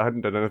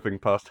hadn't done anything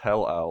past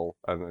Hell Owl,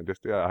 and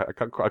I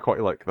quite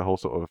like the whole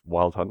sort of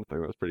Wild Hunt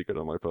thing. That's pretty good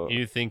on my part.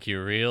 You think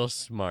you're real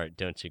smart,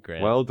 don't you,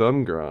 Grant? Well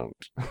done,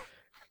 Grant.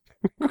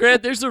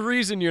 Grant, there's a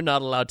reason you're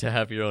not allowed to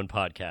have your own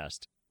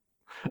podcast.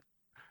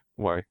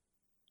 Why?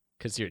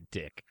 Because you're a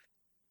dick.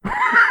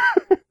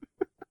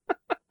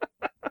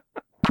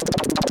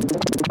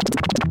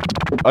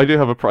 I do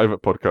have a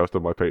private podcast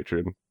on my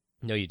Patreon.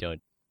 No, you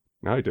don't.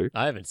 No, I do.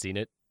 I haven't seen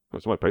it.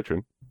 That's my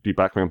Patreon. Do you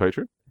back me on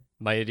Patreon?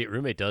 My idiot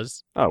roommate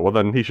does. Oh, well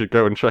then he should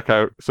go and check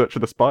out Search for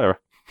the Spire.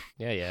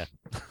 Yeah.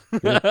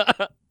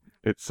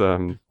 It's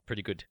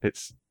pretty good.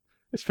 It's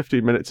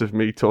 15 minutes of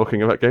me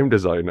talking about game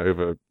design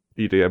over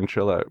EDM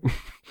chill out.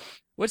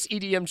 What's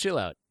EDM chill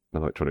out?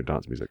 Electronic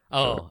dance music.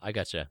 Oh, I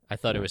gotcha. I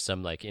thought it was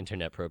some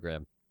internet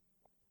program.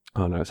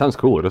 Oh no, it sounds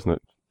cooler, doesn't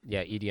it?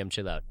 Yeah, EDM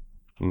chill out.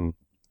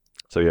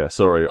 So yeah,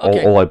 sorry.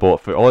 Okay. All I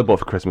bought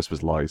for Christmas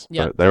was lies.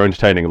 Yeah. They're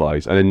entertaining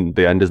lies, and in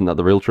the end, isn't that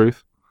the real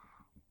truth?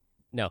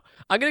 No.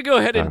 I'm going to go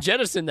ahead and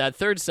jettison that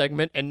third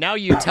segment, and now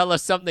you tell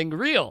us something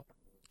real.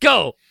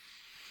 Go!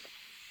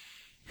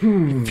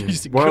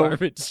 Piece of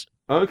garbage.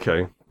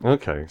 Okay.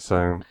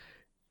 So,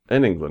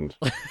 in England,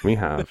 we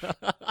have...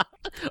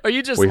 Are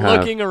you just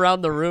looking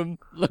around the room,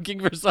 looking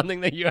for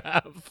something that you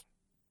have?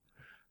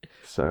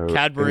 So,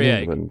 Cadbury in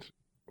egg. England,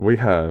 we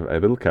have a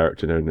little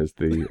character known as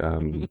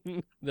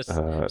the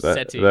the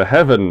SETI. the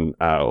Heaven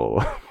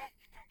Owl.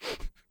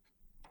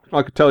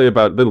 I could tell you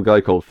about a little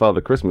guy called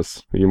Father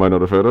Christmas, who you might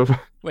not have heard of.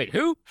 Wait,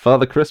 who?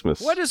 Father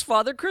Christmas. What is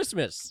Father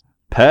Christmas?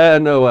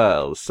 Père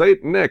Noël,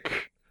 Saint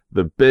Nick,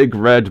 the big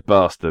red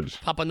bastard.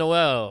 Papa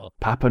Noel.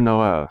 Papa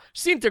Noel.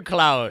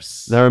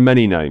 Sinterklaas. There are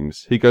many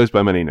names. He goes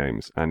by many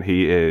names, and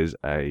he is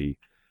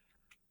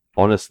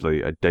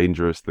honestly, a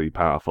dangerously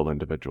powerful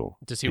individual.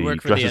 Does he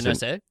work for the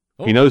dresses in- NSA?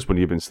 Oh. He knows when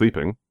you've been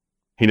sleeping.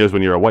 He knows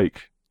when you're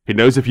awake. He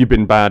knows if you've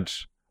been bad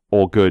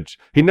or good.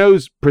 He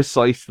knows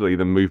precisely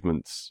the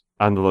movements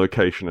and the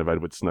location of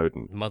Edward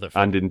Snowden.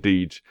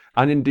 Motherfucker.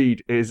 And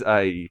indeed is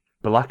a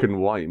black and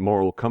white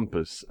moral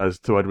compass as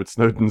to Edward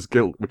Snowden's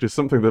guilt, which is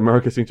something that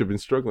America seems to have been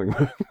struggling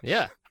with.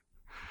 Yeah.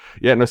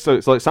 Yeah, no, so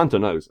it's like Santa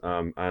knows,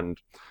 and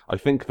I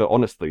think that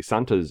honestly,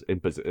 Santa's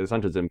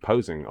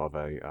imposing of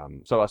a.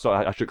 So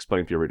I should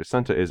explain for your readers.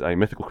 Santa is a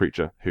mythical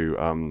creature who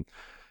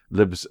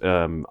lives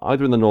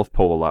either in the North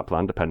Pole or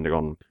Lapland, depending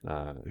on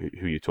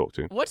who you talk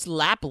to. What's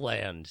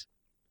Lapland?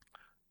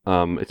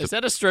 It's Is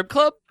that a strip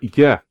club?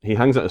 yeah, he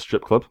hangs at a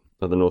strip club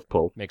at the North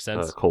Pole. Makes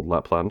sense. Called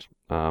Lapland,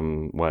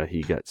 where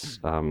he gets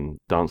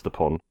danced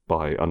upon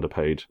by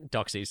underpaid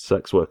Doxies.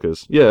 sex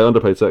workers. Yeah,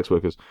 underpaid sex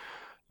workers.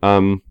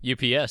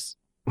 UPS.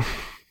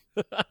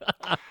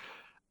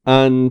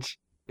 And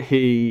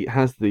he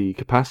has the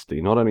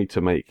capacity not only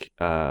to make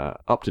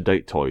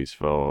up-to-date toys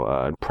for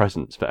and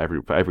presents for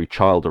every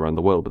child around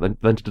the world,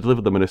 but then to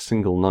deliver them in a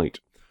single night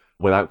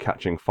without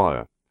catching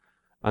fire.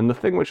 And the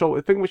thing which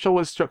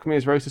always struck me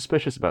as very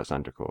suspicious about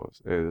Santa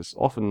Claus is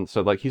often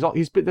so like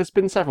there's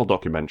been several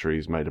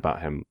documentaries made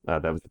about him.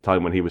 There was the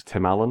time when he was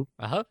Tim Allen.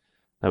 Uh-huh.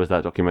 There was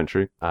that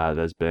documentary.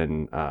 There's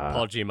been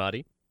Paul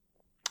Giamatti.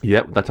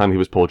 yeah, that time he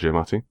was Paul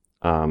Giamatti.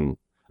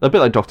 A bit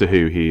like Doctor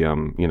Who, he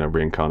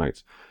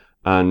reincarnates.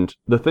 And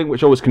the thing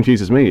which always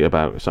confuses me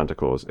about Santa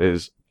Claus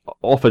is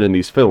often in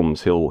these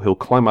films he'll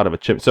climb out of a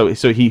chimney.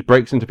 So he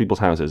breaks into people's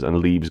houses and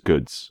leaves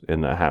goods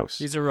in their house.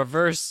 He's a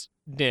reverse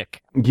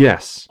Nick.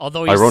 Yes.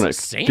 Although he's ironic,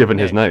 Saint given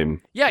Nick. his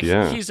name.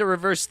 Yeah, he's a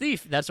reverse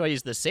thief. That's why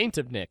he's the Saint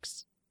of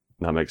Nicks.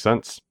 That makes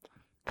sense.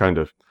 Kind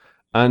of.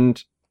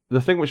 And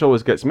the thing which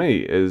always gets me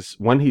is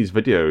when he's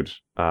videoed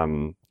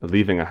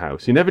leaving a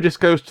house, he never just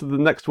goes to the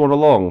next one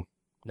along.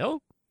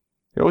 No?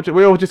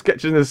 We all just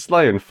get in his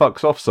sleigh and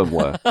fucks off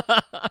somewhere.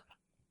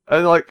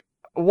 And like,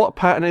 what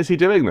pattern is he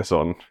doing this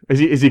on?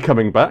 Is he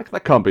coming back?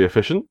 That can't be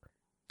efficient.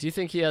 Do you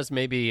think he has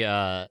maybe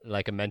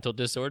like a mental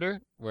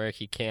disorder where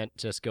he can't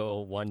just go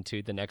one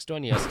to the next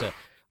one? He has to.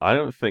 I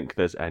don't think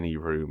there's any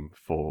room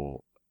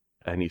for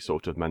any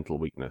sort of mental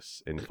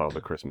weakness in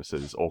Father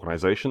Christmas's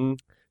organization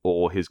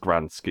or his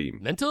grand scheme.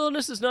 Mental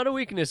illness is not a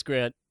weakness,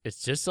 Grant.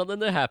 It's just something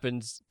that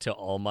happens to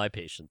all my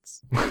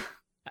patients.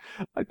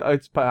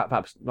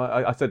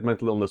 I said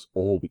mental illness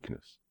or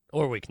weakness.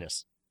 Or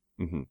weakness.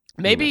 Mm-hmm.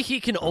 Maybe he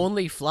can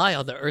only fly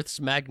on the Earth's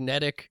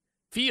magnetic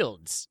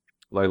fields.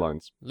 Ley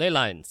lines. Ley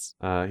lines.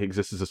 He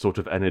exists as a sort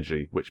of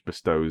energy which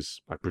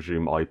bestows, I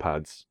presume,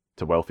 iPads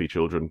to wealthy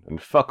children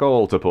and fuck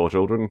all to poor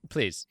children.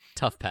 Please,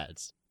 tough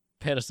pads.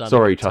 Panasonic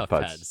Sorry, tough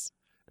tough pads.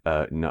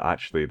 No,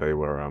 actually, they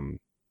were.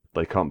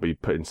 They can't be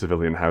put in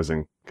civilian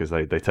housing because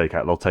they'll take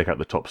out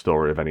the top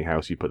story of any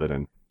house you put that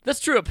in.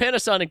 That's true. A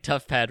Panasonic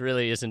tough pad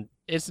really isn't.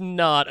 It's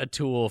not a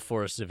tool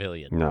for a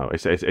civilian. No,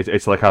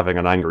 it's like having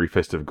an angry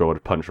fist of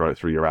God punch right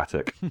through your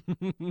attic.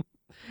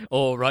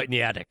 Oh, right in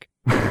the attic.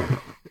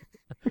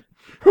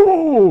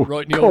 Oh,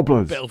 Right in the cobblers.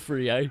 old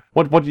belfry, eh?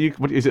 What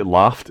is it?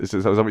 Loft? Is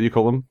that what you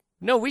call them?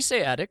 No, we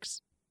say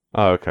attics.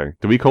 Oh, okay.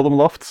 Do we call them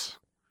lofts?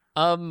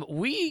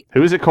 We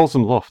Who is it calls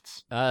them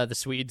lofts? the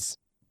Swedes.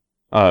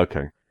 Oh,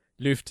 okay.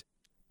 Luft.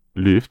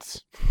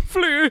 Lofts.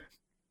 Flu.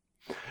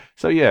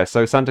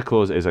 So Santa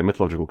Claus is a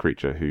mythological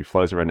creature who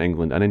flies around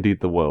England and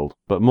indeed the world,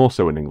 but more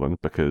so in England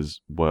because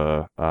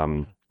we're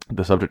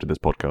the subject of this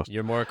podcast.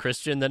 You're more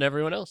Christian than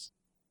everyone else.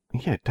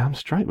 Yeah, damn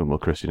straight we're more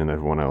Christian than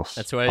everyone else.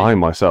 That's why I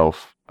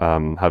myself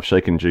have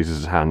shaken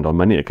Jesus' hand on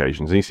many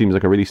occasions, and he seems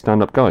like a really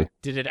stand-up guy.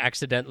 Did it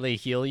accidentally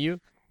heal you?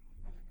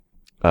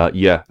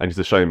 Yeah, and it's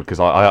a shame because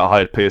I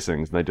had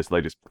piercings, and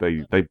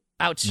they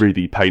Ouch.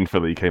 really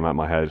painfully came out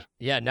my head.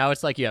 Yeah, now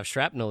it's like you have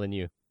shrapnel in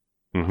you.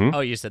 Mm-hmm. Oh,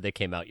 you said they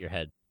came out your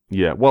head.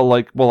 Yeah,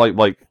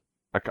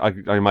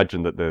 I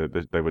imagine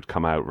that they would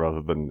come out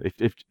rather than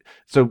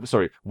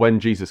when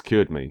Jesus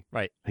cured me,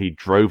 Right. He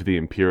drove the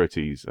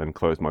impurities and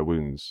closed my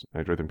wounds.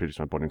 I drove the impurities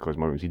to my body and closed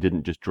my wounds. He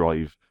didn't just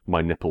drive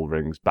my nipple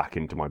rings back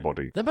into my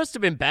body. That must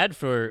have been bad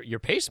for your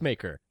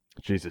pacemaker.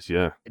 Jesus,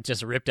 yeah. It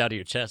just ripped out of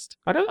your chest.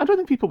 I don't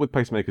think people with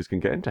pacemakers can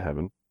get into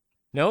heaven.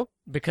 No?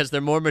 Because they're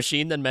more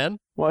machine than man?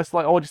 Well, it's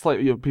like,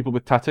 people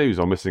with tattoos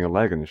or missing a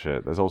leg and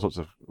shit. There's all sorts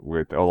of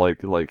weird, or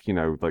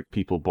like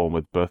people born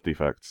with birth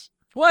defects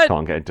What?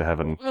 can't get into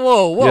heaven.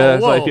 Whoa, Yeah,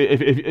 it's whoa. like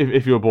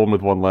if you were born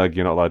with one leg,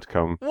 you're not allowed to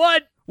come.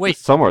 What? Wait,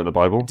 It's somewhere in the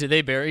Bible. do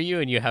they bury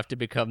you and you have to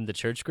become the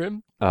church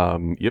grim?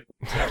 Yep.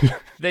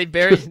 They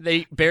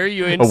bury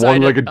you A inside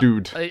one-legged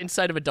dude.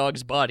 inside of a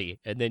dog's body,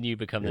 and then you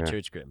become the Yeah.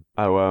 church grim.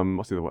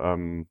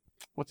 Oh,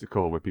 what's it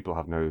called where people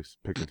have no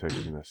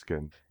pigmentation in their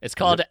skin? It's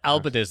called it-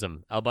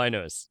 albinism,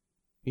 albinos.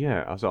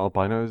 Yeah, so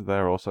albinos,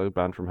 they're also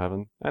banned from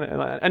heaven.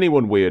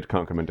 Anyone weird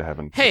can't come into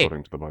heaven, Hey,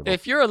 according to the Bible.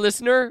 If you're a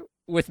listener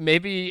with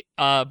maybe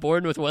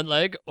born with one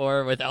leg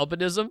or with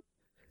albinism,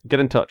 Get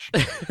in touch,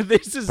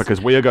 this is because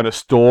we are going to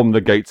storm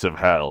the gates of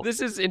hell. this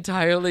is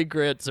entirely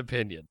Grant's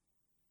opinion.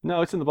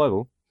 No, it's in the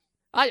Bible.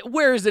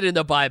 Where is it in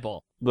the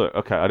Bible? Look,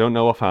 okay, I don't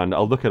know offhand.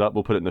 I'll look it up.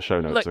 We'll put it in the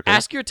show notes, Look, okay?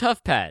 ask your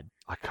tough pad.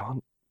 I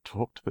can't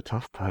talk to the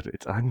tough pad.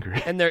 It's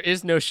angry. And there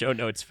is no show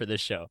notes for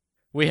this show.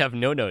 We have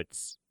no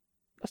notes.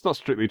 That's not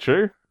strictly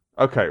true.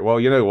 Okay, well,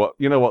 you know what?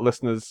 You know what,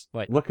 listeners?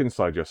 What? Look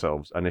inside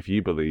yourselves, and if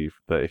you believe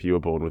that if you were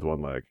born with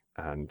one leg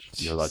and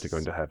you're allowed to go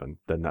into heaven,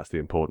 then that's the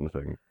important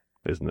thing,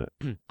 isn't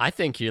it? I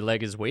think your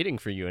leg is waiting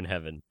for you in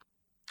heaven.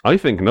 I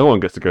think no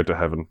one gets to go to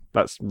heaven.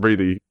 That's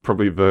really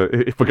probably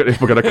if we're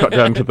going to cut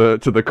down to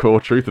the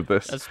core truth of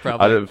this. That's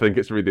probably. I don't think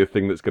it's really a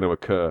thing that's going to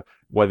occur,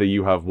 whether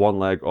you have one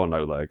leg or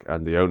no leg.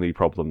 And the only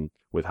problem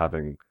with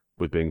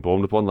being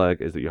born with one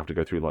leg is that you have to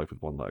go through life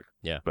with one leg.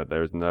 Yeah. But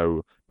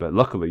but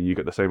luckily you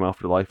get the same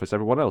afterlife as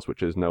everyone else,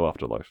 which is no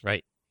afterlife.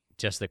 Right.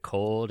 Just the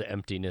cold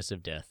emptiness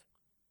of death.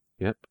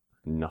 Yep.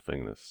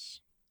 Nothingness.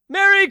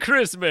 Merry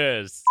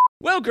Christmas!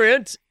 Well,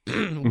 Grant,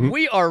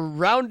 we are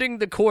rounding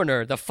the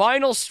corner, the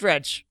final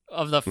stretch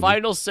of the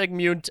final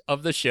segment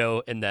of the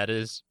show, and that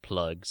is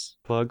plugs.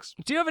 Plugs.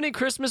 Do you have any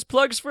Christmas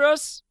plugs for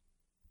us?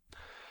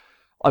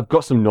 I've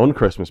got some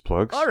non-Christmas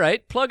plugs. All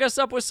right, plug us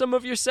up with some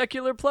of your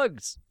secular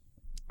plugs.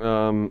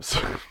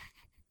 If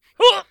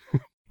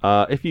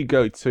you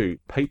go to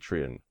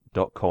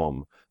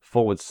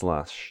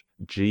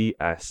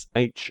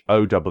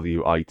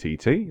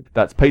patreon.com/GSHOWITT,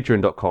 that's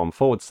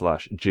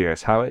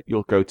patreon.com/GSHowit,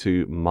 you'll go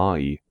to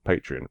my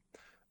Patreon.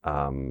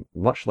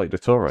 Much like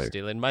Dottore.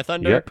 Stealing my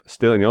thunder. Yep,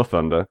 stealing your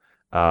thunder.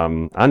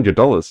 And your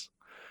dollars.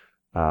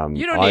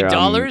 You don't need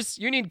dollars,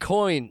 you need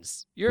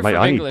coins. You're mate,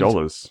 from I England. need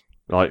dollars.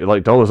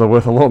 Like dollars are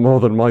worth a lot more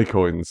than my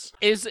coins.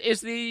 Is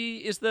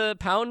the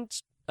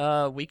pound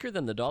weaker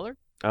than the dollar?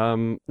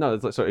 No,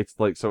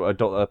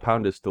 a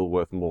pound is still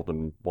worth more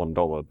than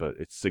 $1, but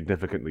it's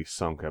significantly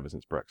sunk ever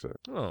since Brexit.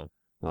 Oh.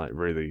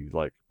 Really,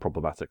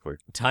 problematically.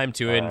 Time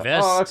to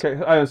invest.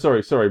 Okay.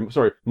 Sorry.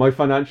 My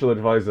financial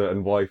advisor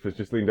and wife has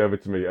just leaned over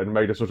to me and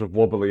made a sort of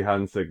wobbly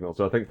hand signal,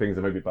 so I think things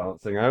are maybe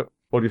balancing out.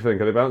 What do you think?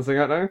 Are they balancing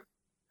out now?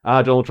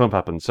 Donald Trump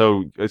happened,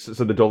 so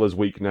the dollar's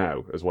weak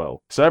now as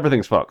well. So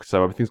everything's fucked,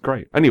 so everything's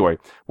great. Anyway,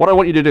 what I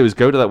want you to do is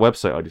go to that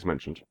website I just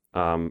mentioned,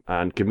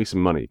 and give me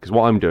some money, because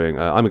what I'm doing,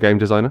 I'm a game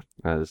designer,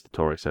 as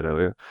Tori said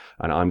earlier,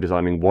 and I'm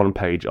designing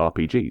one-page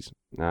RPGs,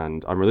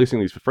 and I'm releasing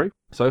these for free.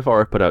 So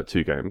far I've put out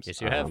 2 games.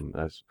 Yes, you have.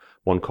 There's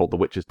one called The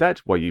Witch is Dead,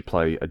 where you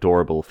play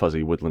adorable,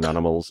 fuzzy woodland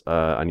animals,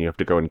 and you have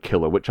to go and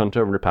kill a witch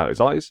hunter and rip out his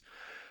eyes.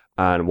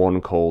 And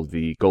one called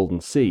The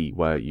Golden Sea,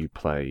 where you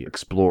play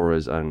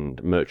explorers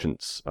and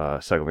merchants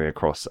sailing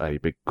across a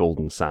big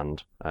golden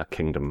sand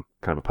kingdom,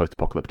 kind of a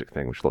post-apocalyptic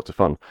thing, which is lots of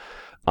fun.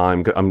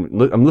 I'm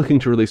looking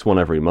to release one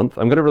every month.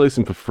 I'm going to release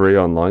them for free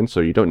online, so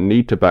you don't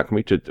need to back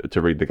me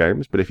to read the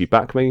games. But if you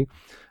back me,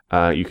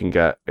 you can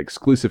get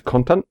exclusive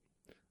content,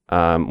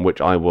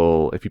 which I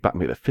will, if you back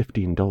me at the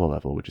 $15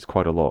 level, which is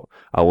quite a lot,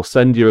 I will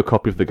send you a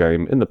copy of the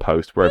game in the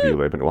post wherever you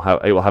live, and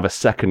it will have a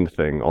second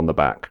thing on the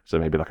back, so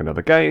maybe like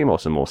another game or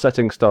some more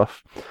setting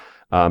stuff.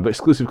 But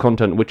exclusive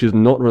content which is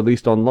not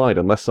released online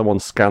unless someone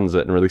scans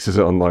it and releases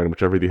it online,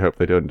 which I really hope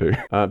they don't do.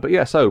 But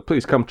yeah, so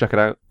please come check it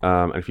out.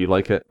 And if you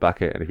like it,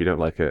 back it, and if you don't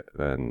like it,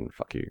 then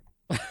fuck you.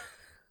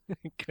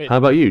 Good. How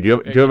about you?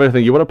 Do you have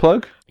anything you want to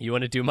plug? You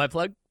want to do my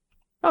plug?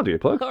 I'll do your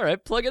plug. All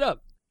right, plug it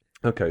up.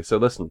 Okay, so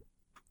listen.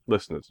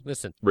 Listeners.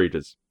 Listen.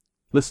 Readers.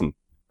 Listen.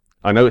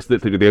 I know it's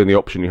literally the only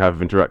option you have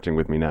of interacting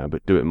with me now,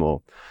 but do it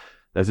more.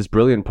 There's this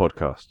brilliant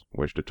podcast,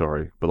 which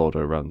Dottore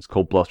Belordo runs,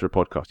 called Bluster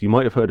Podcast. You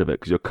might have heard of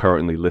it because you're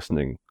currently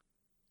listening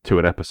to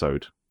an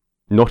episode.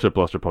 Not of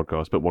Bluster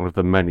Podcast, but one of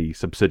the many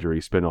subsidiary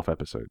spin-off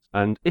episodes.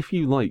 And if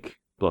you like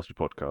Bluster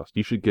Podcast,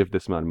 you should give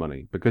this man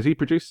money, because he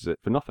produces it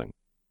for nothing.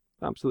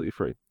 Absolutely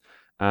free.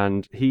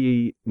 And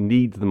he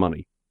needs the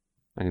money.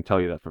 I can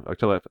tell you that.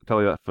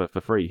 Tell you that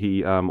for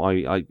free.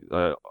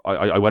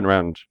 I went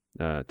around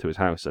to his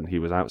house, and he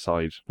was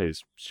outside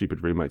his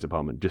stupid roommate's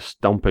apartment, just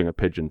stomping a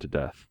pigeon to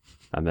death,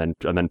 and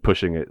then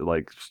pushing it,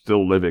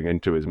 still living,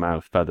 into his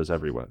mouth, feathers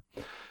everywhere.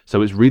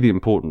 So it's really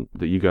important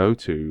that you go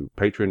to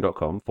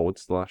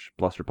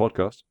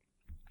patreon.com/BlusterPodcast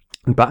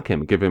and back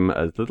him. Give him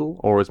as little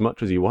or as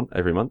much as you want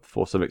every month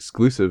for some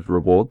exclusive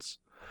rewards,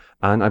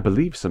 and I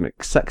believe some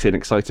sexy and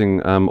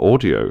exciting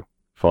audio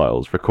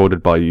files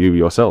recorded by you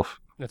yourself.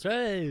 That's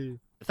right.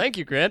 Thank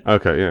you, Grant.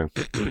 Okay, yeah.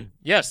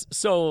 Yes,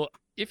 so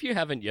if you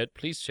haven't yet,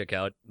 please check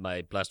out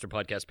my Blaster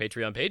Podcast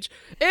Patreon page.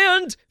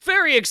 And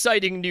very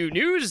exciting new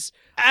news,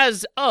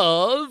 as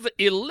of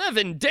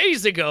 11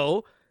 days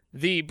ago,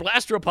 the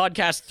Blaster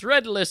Podcast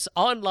threadless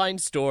online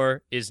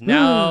store is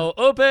now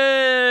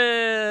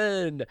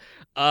open.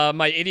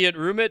 My idiot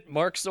roommate,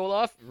 Mark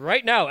Soloff,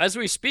 right now, as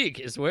we speak,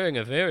 is wearing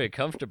a very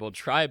comfortable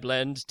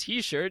Tri-Blend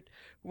t-shirt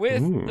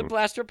with the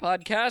Blaster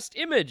Podcast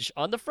image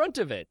on the front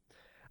of it.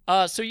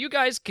 So you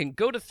guys can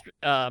go to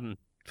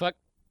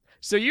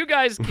So you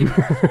guys can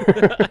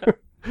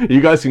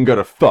You guys can go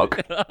to fuck.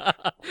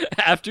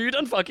 After you're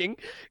done fucking,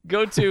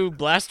 go to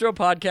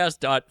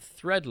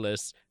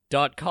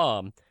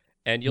blastropodcast.threadless.com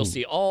and you'll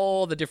see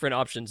all the different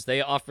options.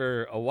 They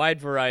offer a wide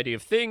variety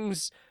of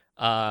things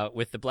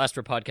with the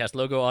Blastro Podcast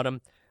logo on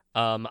them.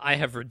 I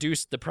have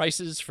reduced the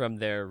prices from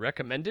their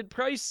recommended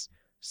price.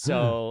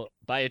 So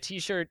buy a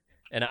t-shirt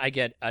and I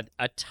get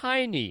a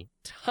tiny,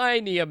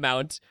 tiny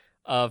amount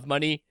of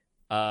money.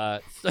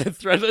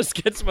 Threadless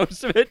gets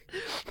most of it.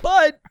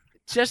 But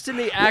just in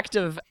the act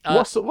of...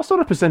 what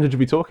sort of percentage are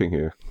we talking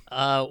here?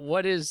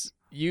 What is...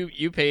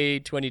 You pay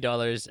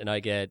 $20 and I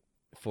get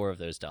 4 of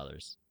those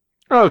dollars.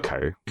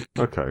 Okay.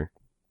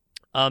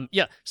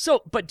 Yeah.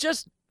 So, but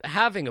just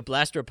having a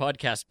Blastro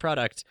Podcast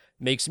product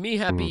makes me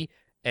happy,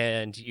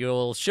 and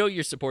you'll show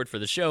your support for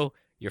the show.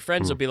 Your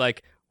friends will be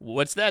like,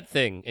 "What's that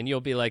thing?" And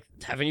you'll be like,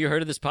 "Haven't you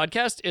heard of this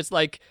podcast? It's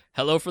like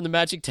Hello from the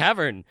Magic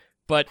Tavern,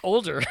 but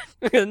older."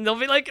 And they'll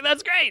be like,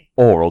 "That's great."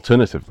 Or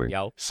alternatively,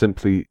 Yo.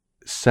 simply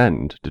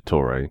send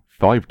Dottore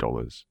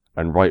 $5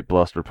 and write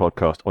Blastro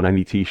Podcast on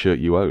any t-shirt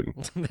you own.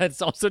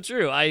 That's also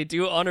true. I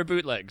do honor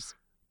bootlegs.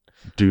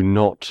 Do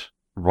not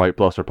write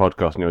Blastro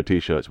Podcast on your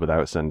t-shirts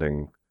without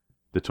sending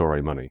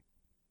Dottore money.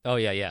 Oh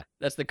yeah.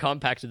 That's the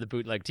compact of the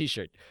bootleg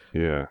t-shirt.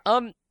 Yeah.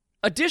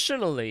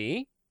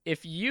 Additionally,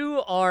 if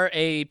you are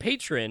a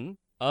patron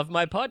of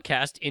my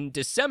podcast in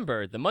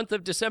December, the month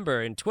of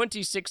December in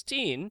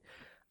 2016,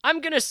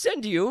 I'm going to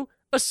send you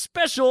a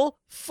special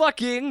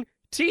fucking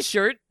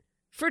t-shirt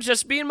for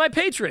just being my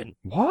patron.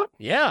 What?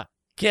 Yeah.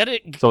 Get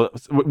it? So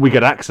we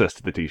get access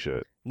to the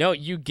t-shirt. No,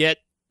 you get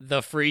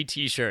the free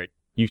t-shirt.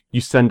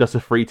 You send us a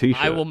free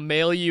t-shirt. I will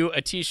mail you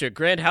a t-shirt.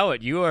 Grant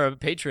Howitt, you are a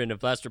patron of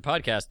Blaster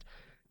Podcast.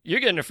 You're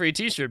getting a free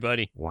t-shirt,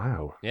 buddy.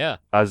 Wow. Yeah.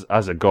 As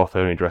a goth, I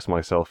only dress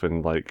myself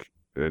in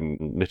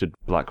knitted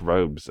black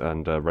robes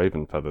and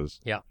raven feathers.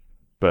 Yeah.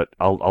 But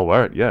I'll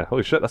wear it. Yeah.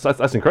 Holy shit.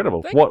 That's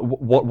incredible. Thank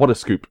What a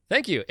scoop.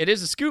 Thank you. It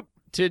is a scoop.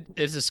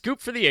 It's a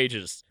scoop for the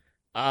ages.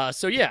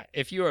 So yeah,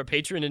 if you are a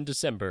patron in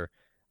December,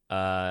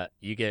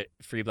 you get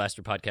free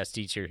Blaster Podcast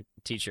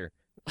teacher.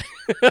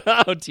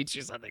 I'll teach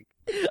you something.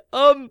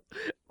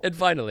 And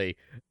finally,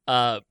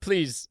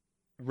 please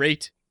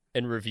rate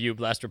and review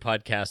Blaster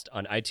Podcast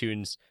on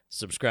iTunes,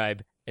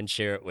 subscribe, and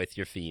share it with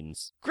your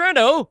fiends.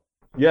 Grano,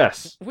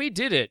 Yes. we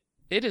did it.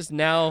 It is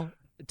now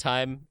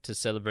time to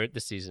celebrate the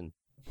season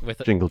with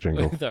Jingle,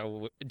 jingle. with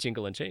our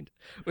Jingle Unchained.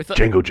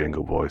 Jingle,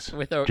 jingle, boys.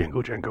 With our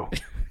Jingle, jingle.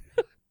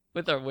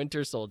 with our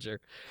Winter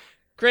Soldier.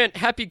 Grant,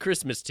 happy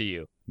Christmas to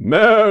you.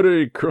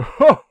 Merry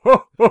Christmas.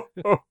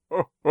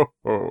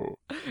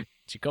 Did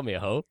you call me a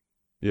hoe?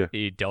 Yeah.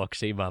 You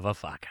doxy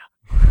motherfucker.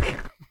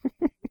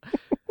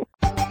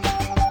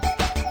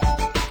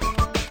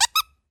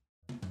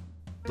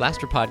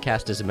 Blaster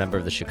Podcast is a member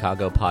of the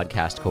Chicago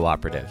Podcast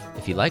Cooperative.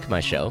 If you like my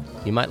show,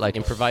 you might like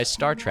Improvised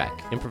Star Trek.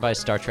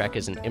 Improvised Star Trek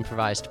is an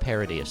improvised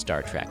parody of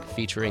Star Trek,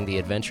 featuring the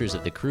adventures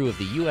of the crew of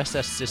the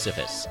USS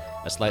Sisyphus,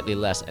 a slightly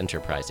less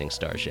enterprising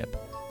starship.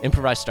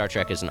 Improvised Star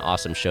Trek is an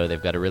awesome show.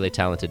 They've got a really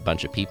talented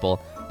bunch of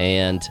people,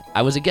 and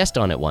I was a guest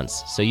on it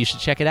once, so you should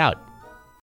check it out.